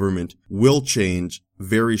system of government will change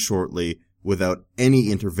very shortly without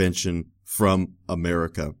any intervention from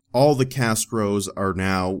America. All the Castros are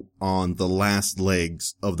now on the last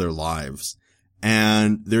legs of their lives.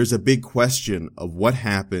 And there's a big question of what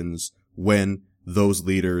happens when those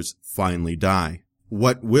leaders finally die.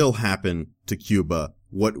 What will happen to Cuba?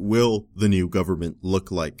 What will the new government look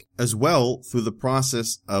like? As well, through the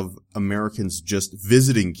process of Americans just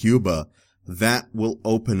visiting Cuba, that will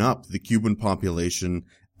open up the Cuban population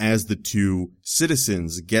as the two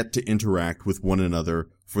citizens get to interact with one another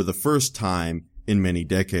for the first time in many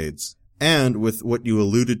decades. And with what you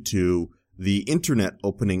alluded to, the internet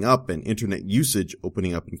opening up and internet usage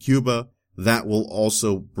opening up in Cuba, that will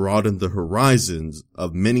also broaden the horizons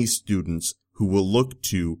of many students who will look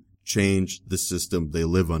to change the system they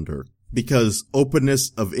live under. Because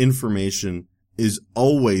openness of information is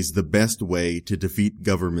always the best way to defeat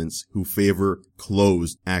governments who favor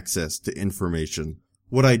closed access to information.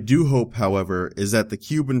 What I do hope, however, is that the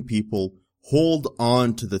Cuban people hold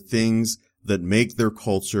on to the things that make their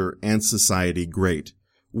culture and society great.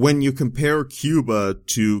 When you compare Cuba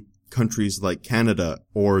to countries like Canada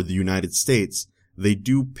or the United States, they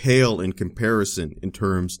do pale in comparison in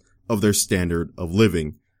terms of their standard of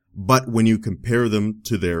living. But when you compare them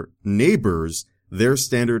to their neighbors, their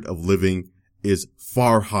standard of living is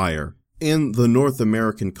far higher. In the North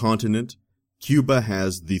American continent, Cuba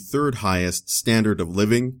has the third highest standard of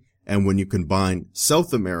living, and when you combine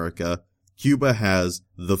South America, Cuba has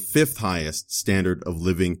the fifth highest standard of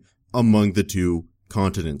living among the two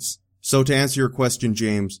continents. So to answer your question,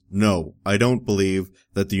 James, no, I don't believe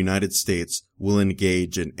that the United States will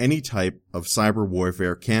engage in any type of cyber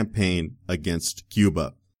warfare campaign against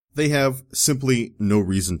Cuba. They have simply no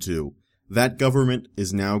reason to. That government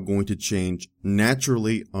is now going to change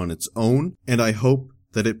naturally on its own, and I hope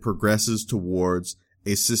that it progresses towards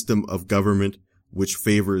a system of government which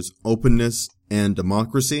favors openness and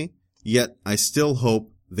democracy, yet I still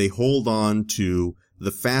hope they hold on to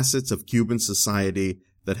the facets of Cuban society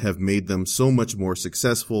that have made them so much more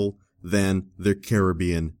successful than their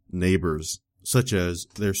Caribbean neighbors, such as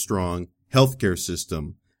their strong healthcare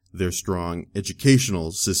system, their strong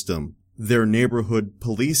educational system, their neighborhood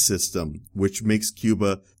police system, which makes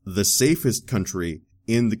Cuba the safest country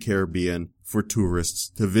in the Caribbean for tourists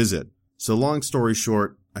to visit. So long story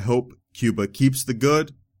short, I hope Cuba keeps the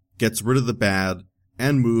good, gets rid of the bad,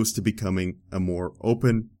 and moves to becoming a more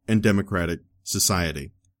open and democratic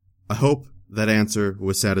society. I hope that answer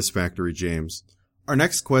was satisfactory, James. Our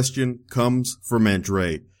next question comes from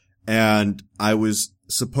Andre, and I was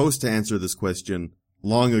supposed to answer this question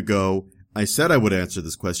long ago. I said I would answer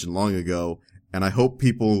this question long ago, and I hope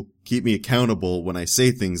people keep me accountable when I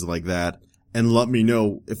say things like that, and let me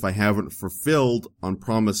know if I haven't fulfilled on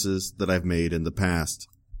promises that I've made in the past.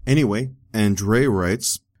 Anyway, Andre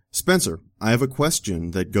writes, Spencer, I have a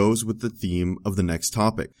question that goes with the theme of the next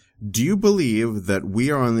topic. Do you believe that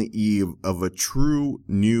we are on the eve of a true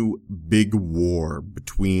new big war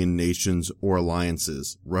between nations or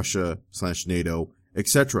alliances, Russia/NATO,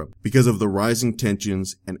 etc., because of the rising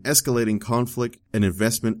tensions and escalating conflict and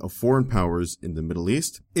investment of foreign powers in the Middle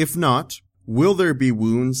East? If not, will there be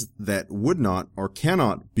wounds that would not or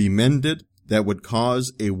cannot be mended that would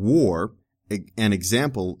cause a war? An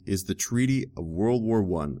example is the Treaty of World War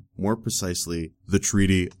I, more precisely, the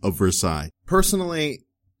Treaty of Versailles. Personally,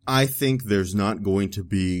 I think there's not going to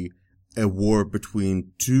be a war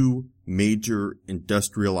between two major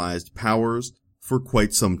industrialized powers for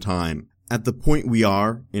quite some time. At the point we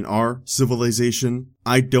are in our civilization,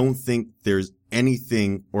 I don't think there's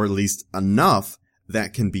anything, or at least enough,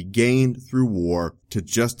 that can be gained through war to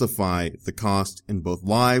justify the cost in both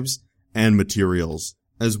lives and materials.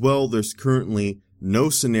 As well, there's currently no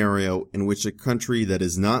scenario in which a country that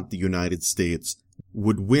is not the United States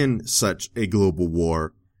would win such a global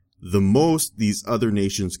war. The most these other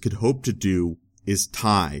nations could hope to do is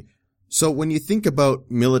tie. So when you think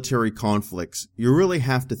about military conflicts, you really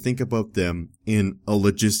have to think about them in a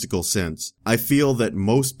logistical sense. I feel that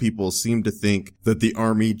most people seem to think that the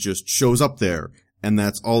army just shows up there, and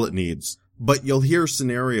that's all it needs. But you'll hear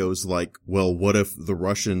scenarios like, well, what if the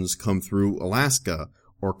Russians come through Alaska,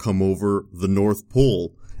 or come over the North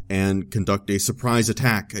Pole and conduct a surprise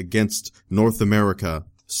attack against North America?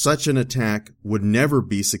 Such an attack would never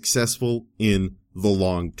be successful in the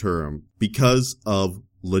long term because of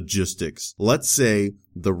logistics. Let's say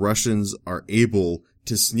the Russians are able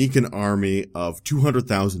to sneak an army of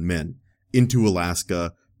 200,000 men into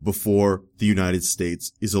Alaska before the United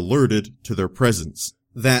States is alerted to their presence.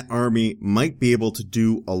 That army might be able to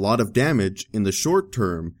do a lot of damage in the short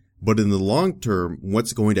term, but in the long term,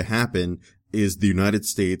 what's going to happen is the United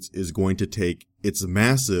States is going to take its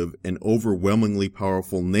massive and overwhelmingly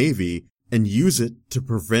powerful navy and use it to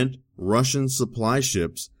prevent Russian supply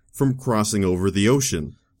ships from crossing over the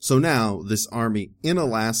ocean. So now this army in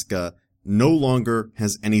Alaska no longer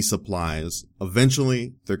has any supplies.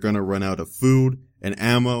 Eventually, they're going to run out of food and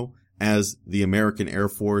ammo as the American Air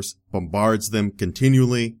Force bombards them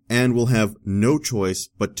continually and will have no choice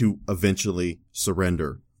but to eventually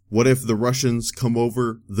surrender. What if the Russians come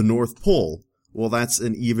over the North Pole? Well, that's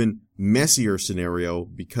an even messier scenario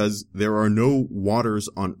because there are no waters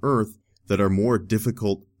on Earth that are more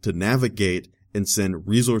difficult to navigate and send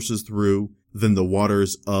resources through than the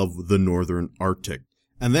waters of the northern Arctic.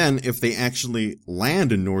 And then if they actually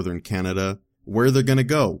land in northern Canada, where are they going to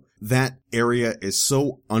go? That area is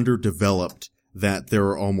so underdeveloped that there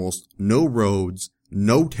are almost no roads,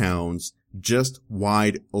 no towns, just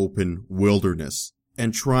wide open wilderness.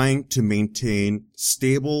 And trying to maintain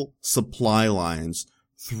stable supply lines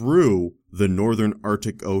through the northern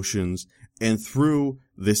Arctic oceans and through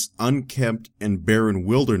this unkempt and barren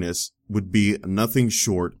wilderness would be nothing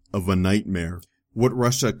short of a nightmare. What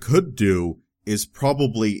Russia could do is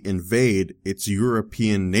probably invade its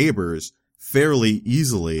European neighbors fairly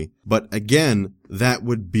easily, but again, that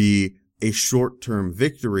would be a short-term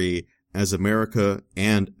victory as America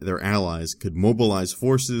and their allies could mobilize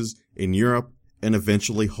forces in Europe and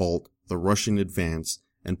eventually halt the Russian advance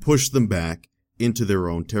and push them back into their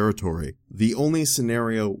own territory. The only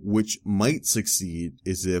scenario which might succeed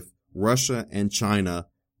is if Russia and China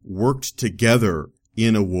worked together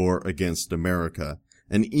in a war against America.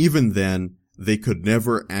 And even then, they could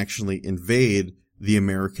never actually invade the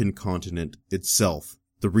American continent itself.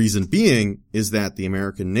 The reason being is that the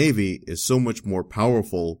American Navy is so much more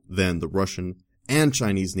powerful than the Russian and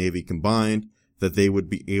Chinese Navy combined that they would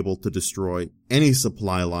be able to destroy any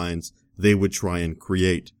supply lines they would try and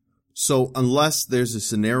create. So unless there's a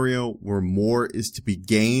scenario where more is to be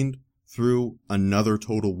gained through another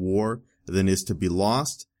total war than is to be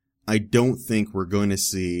lost, I don't think we're going to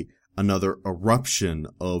see another eruption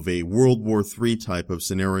of a World War III type of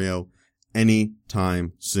scenario any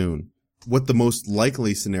time soon. What the most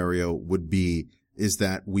likely scenario would be is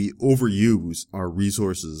that we overuse our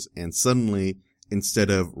resources and suddenly, instead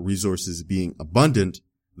of resources being abundant,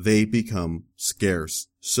 they become scarce.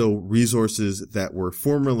 So resources that were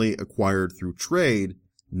formerly acquired through trade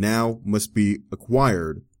now must be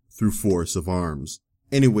acquired through force of arms.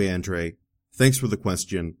 Anyway, Andre, thanks for the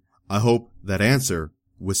question. I hope that answer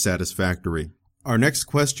was satisfactory. Our next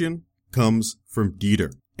question comes from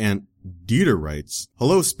Dieter, and Dieter writes,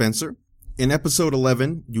 "Hello, Spencer. In episode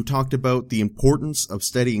 11, you talked about the importance of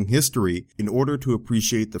studying history in order to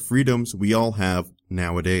appreciate the freedoms we all have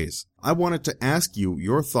nowadays. I wanted to ask you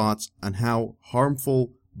your thoughts on how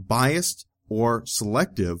harmful, biased, or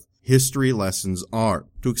selective history lessons are.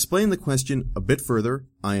 To explain the question a bit further,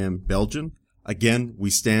 I am Belgian. Again, we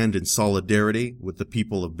stand in solidarity with the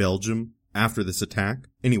people of Belgium after this attack.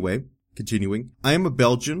 Anyway, continuing, I am a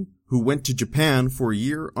Belgian who went to Japan for a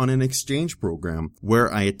year on an exchange program where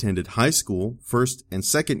I attended high school, first and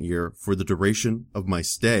second year, for the duration of my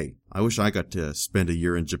stay. I wish I got to spend a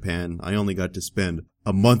year in Japan. I only got to spend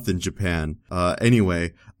a month in Japan.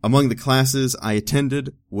 Anyway, among the classes I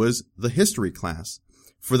attended was the history class.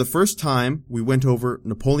 For the first time, we went over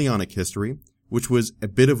Napoleonic history, which was a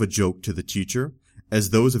bit of a joke to the teacher,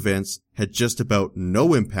 as those events had just about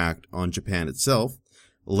no impact on Japan itself.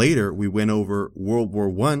 Later, we went over World War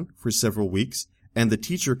I for several weeks, and the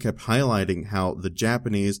teacher kept highlighting how the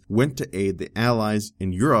Japanese went to aid the Allies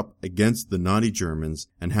in Europe against the Nazi Germans,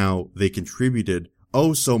 and how they contributed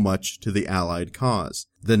oh so much to the Allied cause.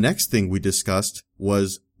 The next thing we discussed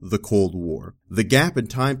was the Cold War. The gap in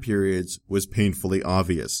time periods was painfully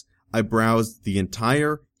obvious. I browsed the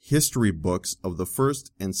entire history books of the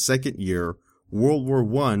first and second year. World War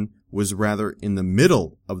I was rather in the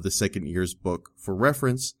middle of the second year's book for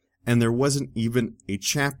reference, and there wasn't even a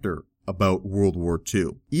chapter about World War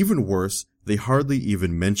II. Even worse, they hardly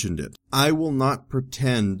even mentioned it. I will not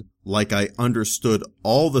pretend like I understood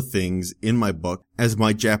all the things in my book, as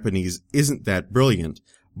my Japanese isn't that brilliant,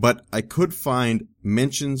 but I could find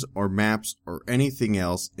mentions or maps or anything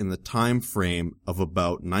else in the time frame of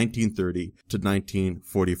about 1930 to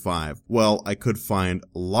 1945. Well, I could find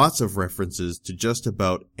lots of references to just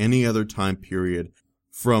about any other time period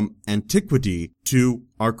from antiquity to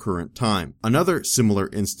our current time. Another similar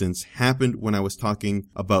instance happened when I was talking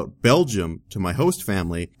about Belgium to my host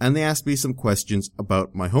family, and they asked me some questions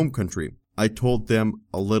about my home country. I told them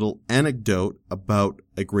a little anecdote about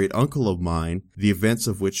a great uncle of mine, the events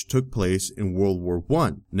of which took place in World War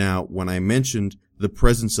I. Now, when I mentioned the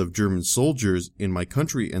presence of German soldiers in my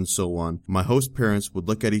country and so on, my host parents would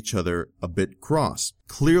look at each other a bit cross,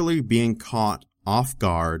 clearly being caught off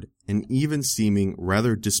guard and even seeming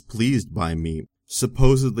rather displeased by me,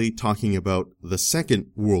 supposedly talking about the Second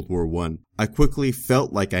World War I. I quickly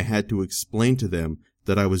felt like I had to explain to them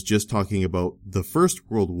that I was just talking about the First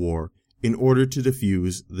World War in order to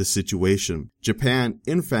diffuse the situation. Japan,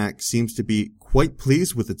 in fact, seems to be quite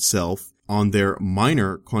pleased with itself on their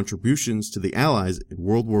minor contributions to the Allies in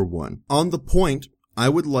World War I. On the point, I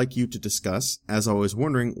would like you to discuss, as I was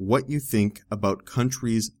wondering, what you think about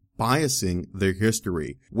countries biasing their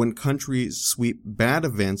history, when countries sweep bad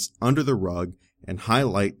events under the rug and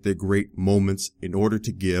highlight their great moments in order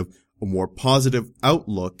to give a more positive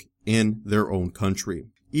outlook in their own country,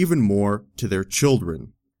 even more to their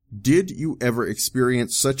children. Did you ever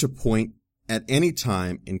experience such a point at any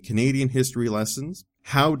time in Canadian history lessons?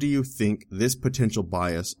 How do you think this potential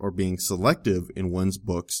bias or being selective in one's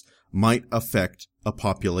books might affect a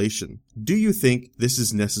population? Do you think this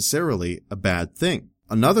is necessarily a bad thing?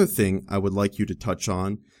 Another thing I would like you to touch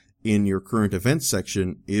on in your current events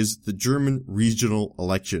section is the German regional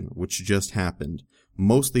election, which just happened,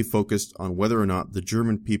 mostly focused on whether or not the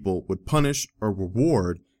German people would punish or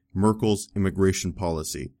reward Merkel's immigration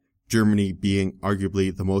policy. Germany being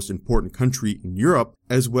arguably the most important country in Europe,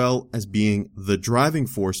 as well as being the driving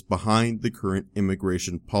force behind the current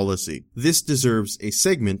immigration policy. This deserves a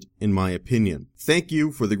segment, in my opinion. Thank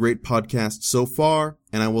you for the great podcast so far,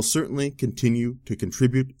 and I will certainly continue to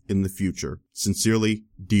contribute in the future. Sincerely,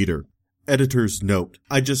 Dieter. Editor's note.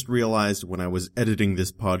 I just realized when I was editing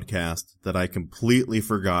this podcast that I completely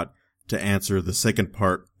forgot to answer the second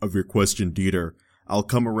part of your question, Dieter. I'll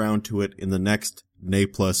come around to it in the next NA+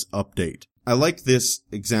 update. I like this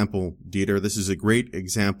example, Dieter. This is a great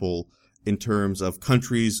example in terms of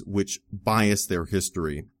countries which bias their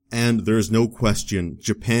history. And there's no question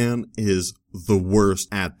Japan is the worst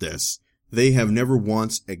at this. They have never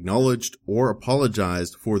once acknowledged or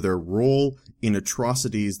apologized for their role in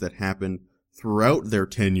atrocities that happened throughout their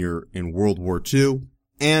tenure in World War II.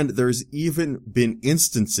 And there's even been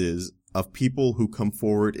instances of people who come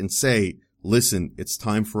forward and say, listen, it's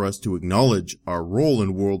time for us to acknowledge our role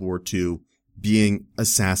in World War II being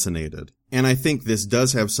assassinated. And I think this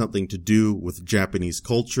does have something to do with Japanese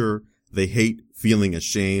culture. They hate feeling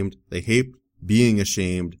ashamed. They hate being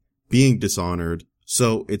ashamed, being dishonored.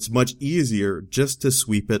 So it's much easier just to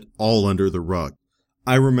sweep it all under the rug.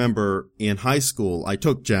 I remember in high school, I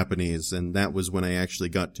took Japanese, and that was when I actually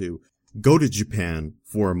got to go to Japan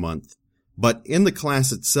for a month. But in the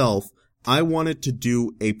class itself, I wanted to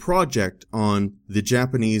do a project on the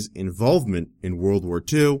Japanese involvement in World War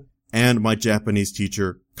II, and my Japanese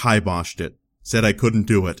teacher kiboshed it, said I couldn't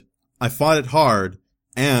do it. I fought it hard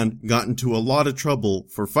and got into a lot of trouble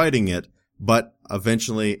for fighting it, but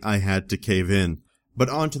eventually I had to cave in. But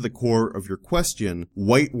on to the core of your question,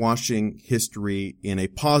 whitewashing history in a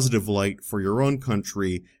positive light for your own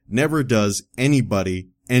country never does anybody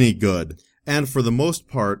any good. And for the most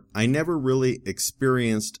part, I never really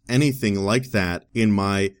experienced anything like that in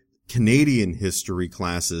my Canadian history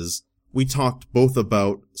classes. We talked both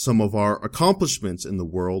about some of our accomplishments in the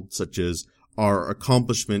world, such as our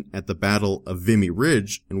accomplishment at the Battle of Vimy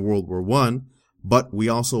Ridge in World War I, but we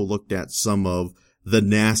also looked at some of the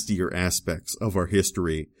nastier aspects of our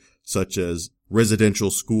history, such as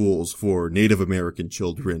residential schools for Native American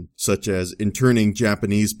children, such as interning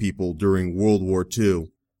Japanese people during World War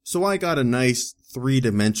II. So I got a nice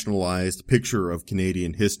three-dimensionalized picture of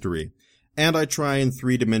Canadian history, and I try and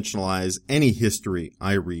three-dimensionalize any history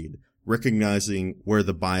I read, recognizing where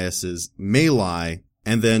the biases may lie,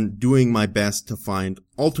 and then doing my best to find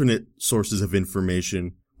alternate sources of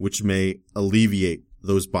information which may alleviate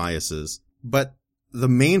those biases. But the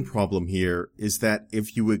main problem here is that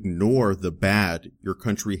if you ignore the bad your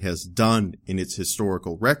country has done in its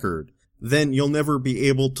historical record, then you'll never be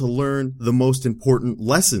able to learn the most important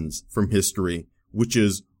lessons from history, which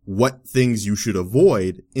is what things you should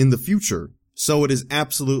avoid in the future. So it is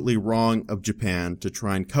absolutely wrong of Japan to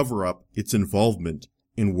try and cover up its involvement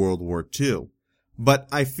in World War II. But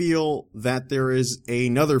I feel that there is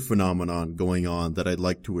another phenomenon going on that I'd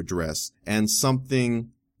like to address, and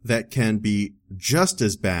something that can be just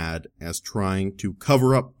as bad as trying to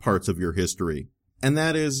cover up parts of your history. And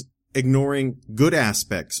that is ignoring good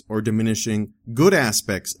aspects or diminishing good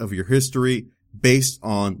aspects of your history based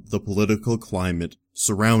on the political climate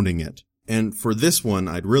surrounding it. And for this one,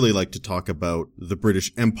 I'd really like to talk about the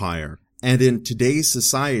British Empire. And in today's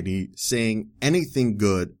society, saying anything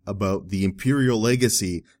good about the imperial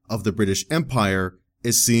legacy of the British Empire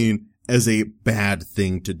is seen as a bad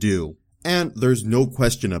thing to do. And there's no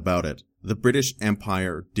question about it. The British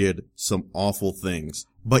Empire did some awful things.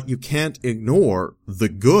 But you can't ignore the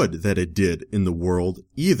good that it did in the world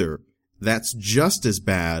either. That's just as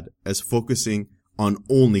bad as focusing on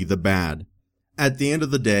only the bad. At the end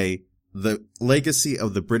of the day, the legacy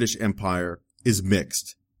of the British Empire is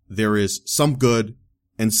mixed. There is some good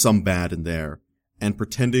and some bad in there. And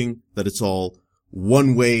pretending that it's all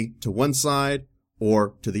one way to one side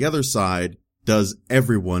or to the other side does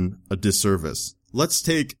everyone a disservice. Let's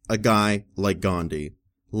take a guy like Gandhi.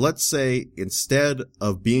 Let's say instead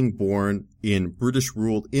of being born in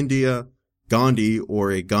British-ruled India, Gandhi,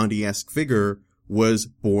 or a Gandhi-esque figure, was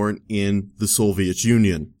born in the Soviet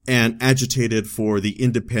Union and agitated for the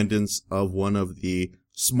independence of one of the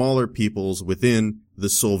smaller peoples within the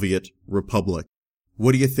Soviet Republic.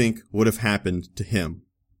 What do you think would have happened to him?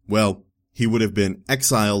 Well, he would have been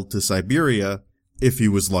exiled to Siberia if he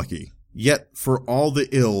was lucky. Yet, for all the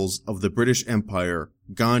ills of the British Empire,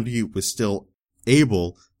 Gandhi was still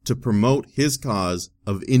able to promote his cause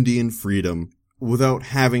of Indian freedom without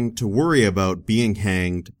having to worry about being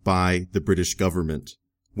hanged by the British government.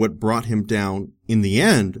 What brought him down in the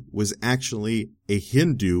end was actually a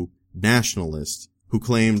Hindu nationalist who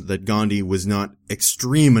claimed that Gandhi was not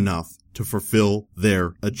extreme enough to fulfill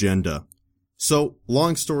their agenda. So,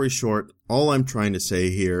 long story short, all I'm trying to say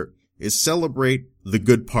here is celebrate the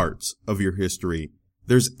good parts of your history.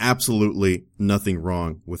 There's absolutely nothing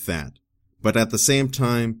wrong with that. But at the same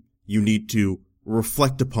time, you need to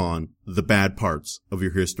reflect upon the bad parts of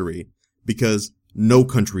your history, because no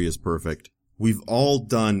country is perfect. We've all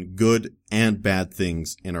done good and bad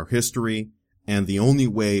things in our history, and the only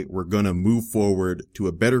way we're going to move forward to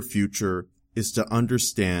a better future is to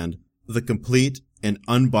understand the complete and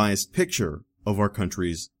unbiased picture of our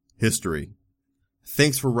country's history.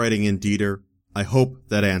 Thanks for writing in, Dieter. I hope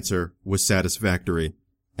that answer was satisfactory.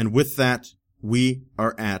 And with that, we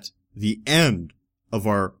are at the end of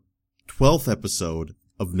our 12th episode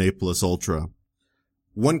of Ne Plus Ultra.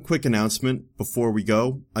 One quick announcement before we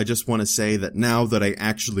go. I just want to say that now that I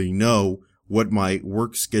actually know what my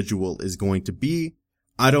work schedule is going to be,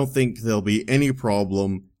 I don't think there'll be any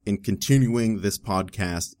problem in continuing this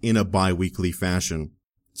podcast in a bi-weekly fashion.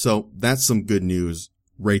 So that's some good news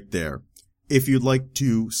right there. If you'd like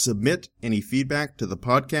to submit any feedback to the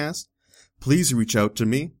podcast, please reach out to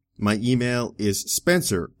me. My email is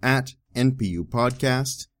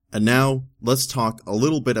spencer@npupodcast. And now let's talk a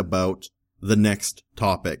little bit about the next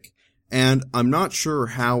topic. And I'm not sure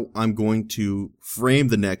how I'm going to frame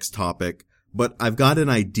the next topic, but I've got an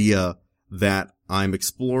idea that I'm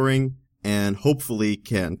exploring and hopefully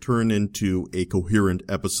can turn into a coherent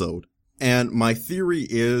episode. And my theory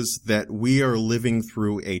is that we are living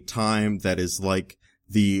through a time that is like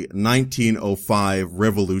the 1905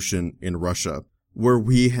 revolution in Russia, where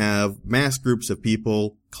we have mass groups of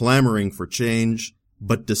people clamoring for change,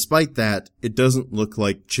 but despite that, it doesn't look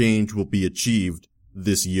like change will be achieved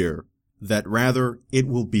this year. That rather, it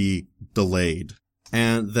will be delayed.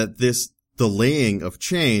 And that this delaying of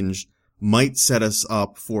change might set us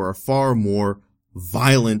up for a far more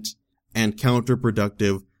violent and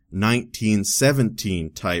counterproductive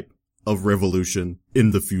 1917 type of revolution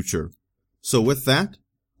in the future. So with that,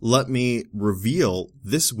 let me reveal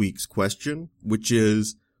this week's question, which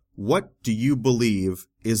is, what do you believe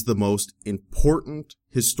is the most important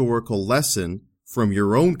historical lesson from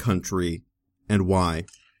your own country and why?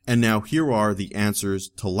 And now here are the answers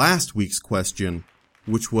to last week's question,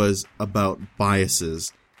 which was about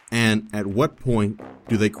biases. And at what point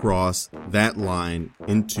do they cross that line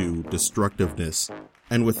into destructiveness?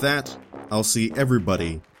 And with that, I'll see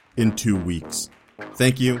everybody in 2 weeks.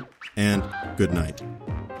 Thank you, and good night.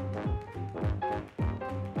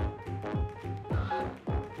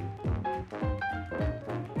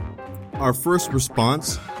 Our first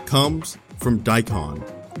response comes from Daikon,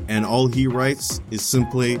 and all he writes is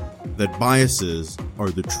simply that biases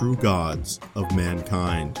are the true gods of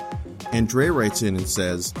mankind. And Dre writes in and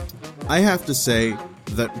says, I have to say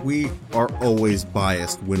that we are always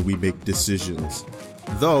biased when we make decisions,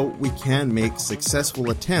 though we can make successful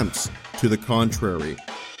attempts to the contrary.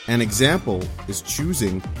 An example is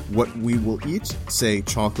choosing what we will eat, say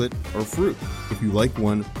chocolate or fruit. If you like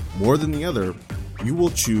one more than the other, you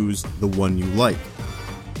will choose the one you like.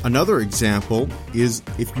 Another example is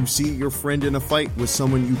if you see your friend in a fight with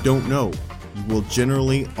someone you don't know, you will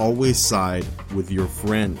generally always side with your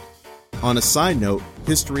friend. On a side note,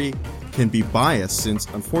 history can be biased since,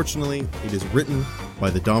 unfortunately, it is written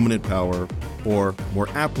by the dominant power, or more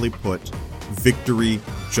aptly put, victory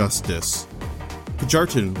justice.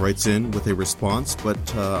 Kajartan writes in with a response, but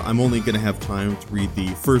I'm only going to have time to read the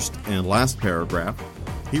first and last paragraph.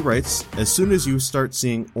 He writes, as soon as you start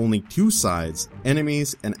seeing only two sides,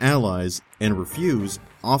 enemies and allies, and refuse,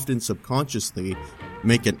 often subconsciously,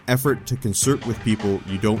 make an effort to concert with people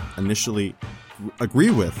you don't initially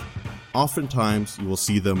agree with, oftentimes you will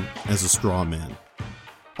see them as a straw man.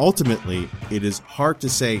 Ultimately, it is hard to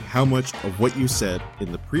say how much of what you said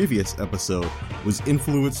in the previous episode was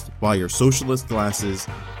influenced by your socialist glasses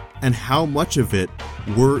and how much of it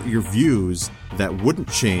were your views that wouldn't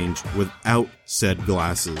change without said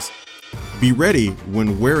glasses. Be ready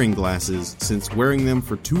when wearing glasses, since wearing them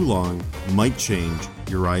for too long might change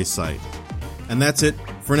your eyesight. And that's it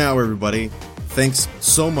for now, everybody. Thanks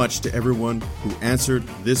so much to everyone who answered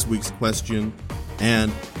this week's question,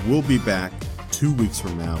 and we'll be back 2 weeks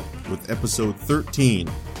from now with episode 13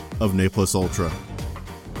 of Ne Plus Ultra.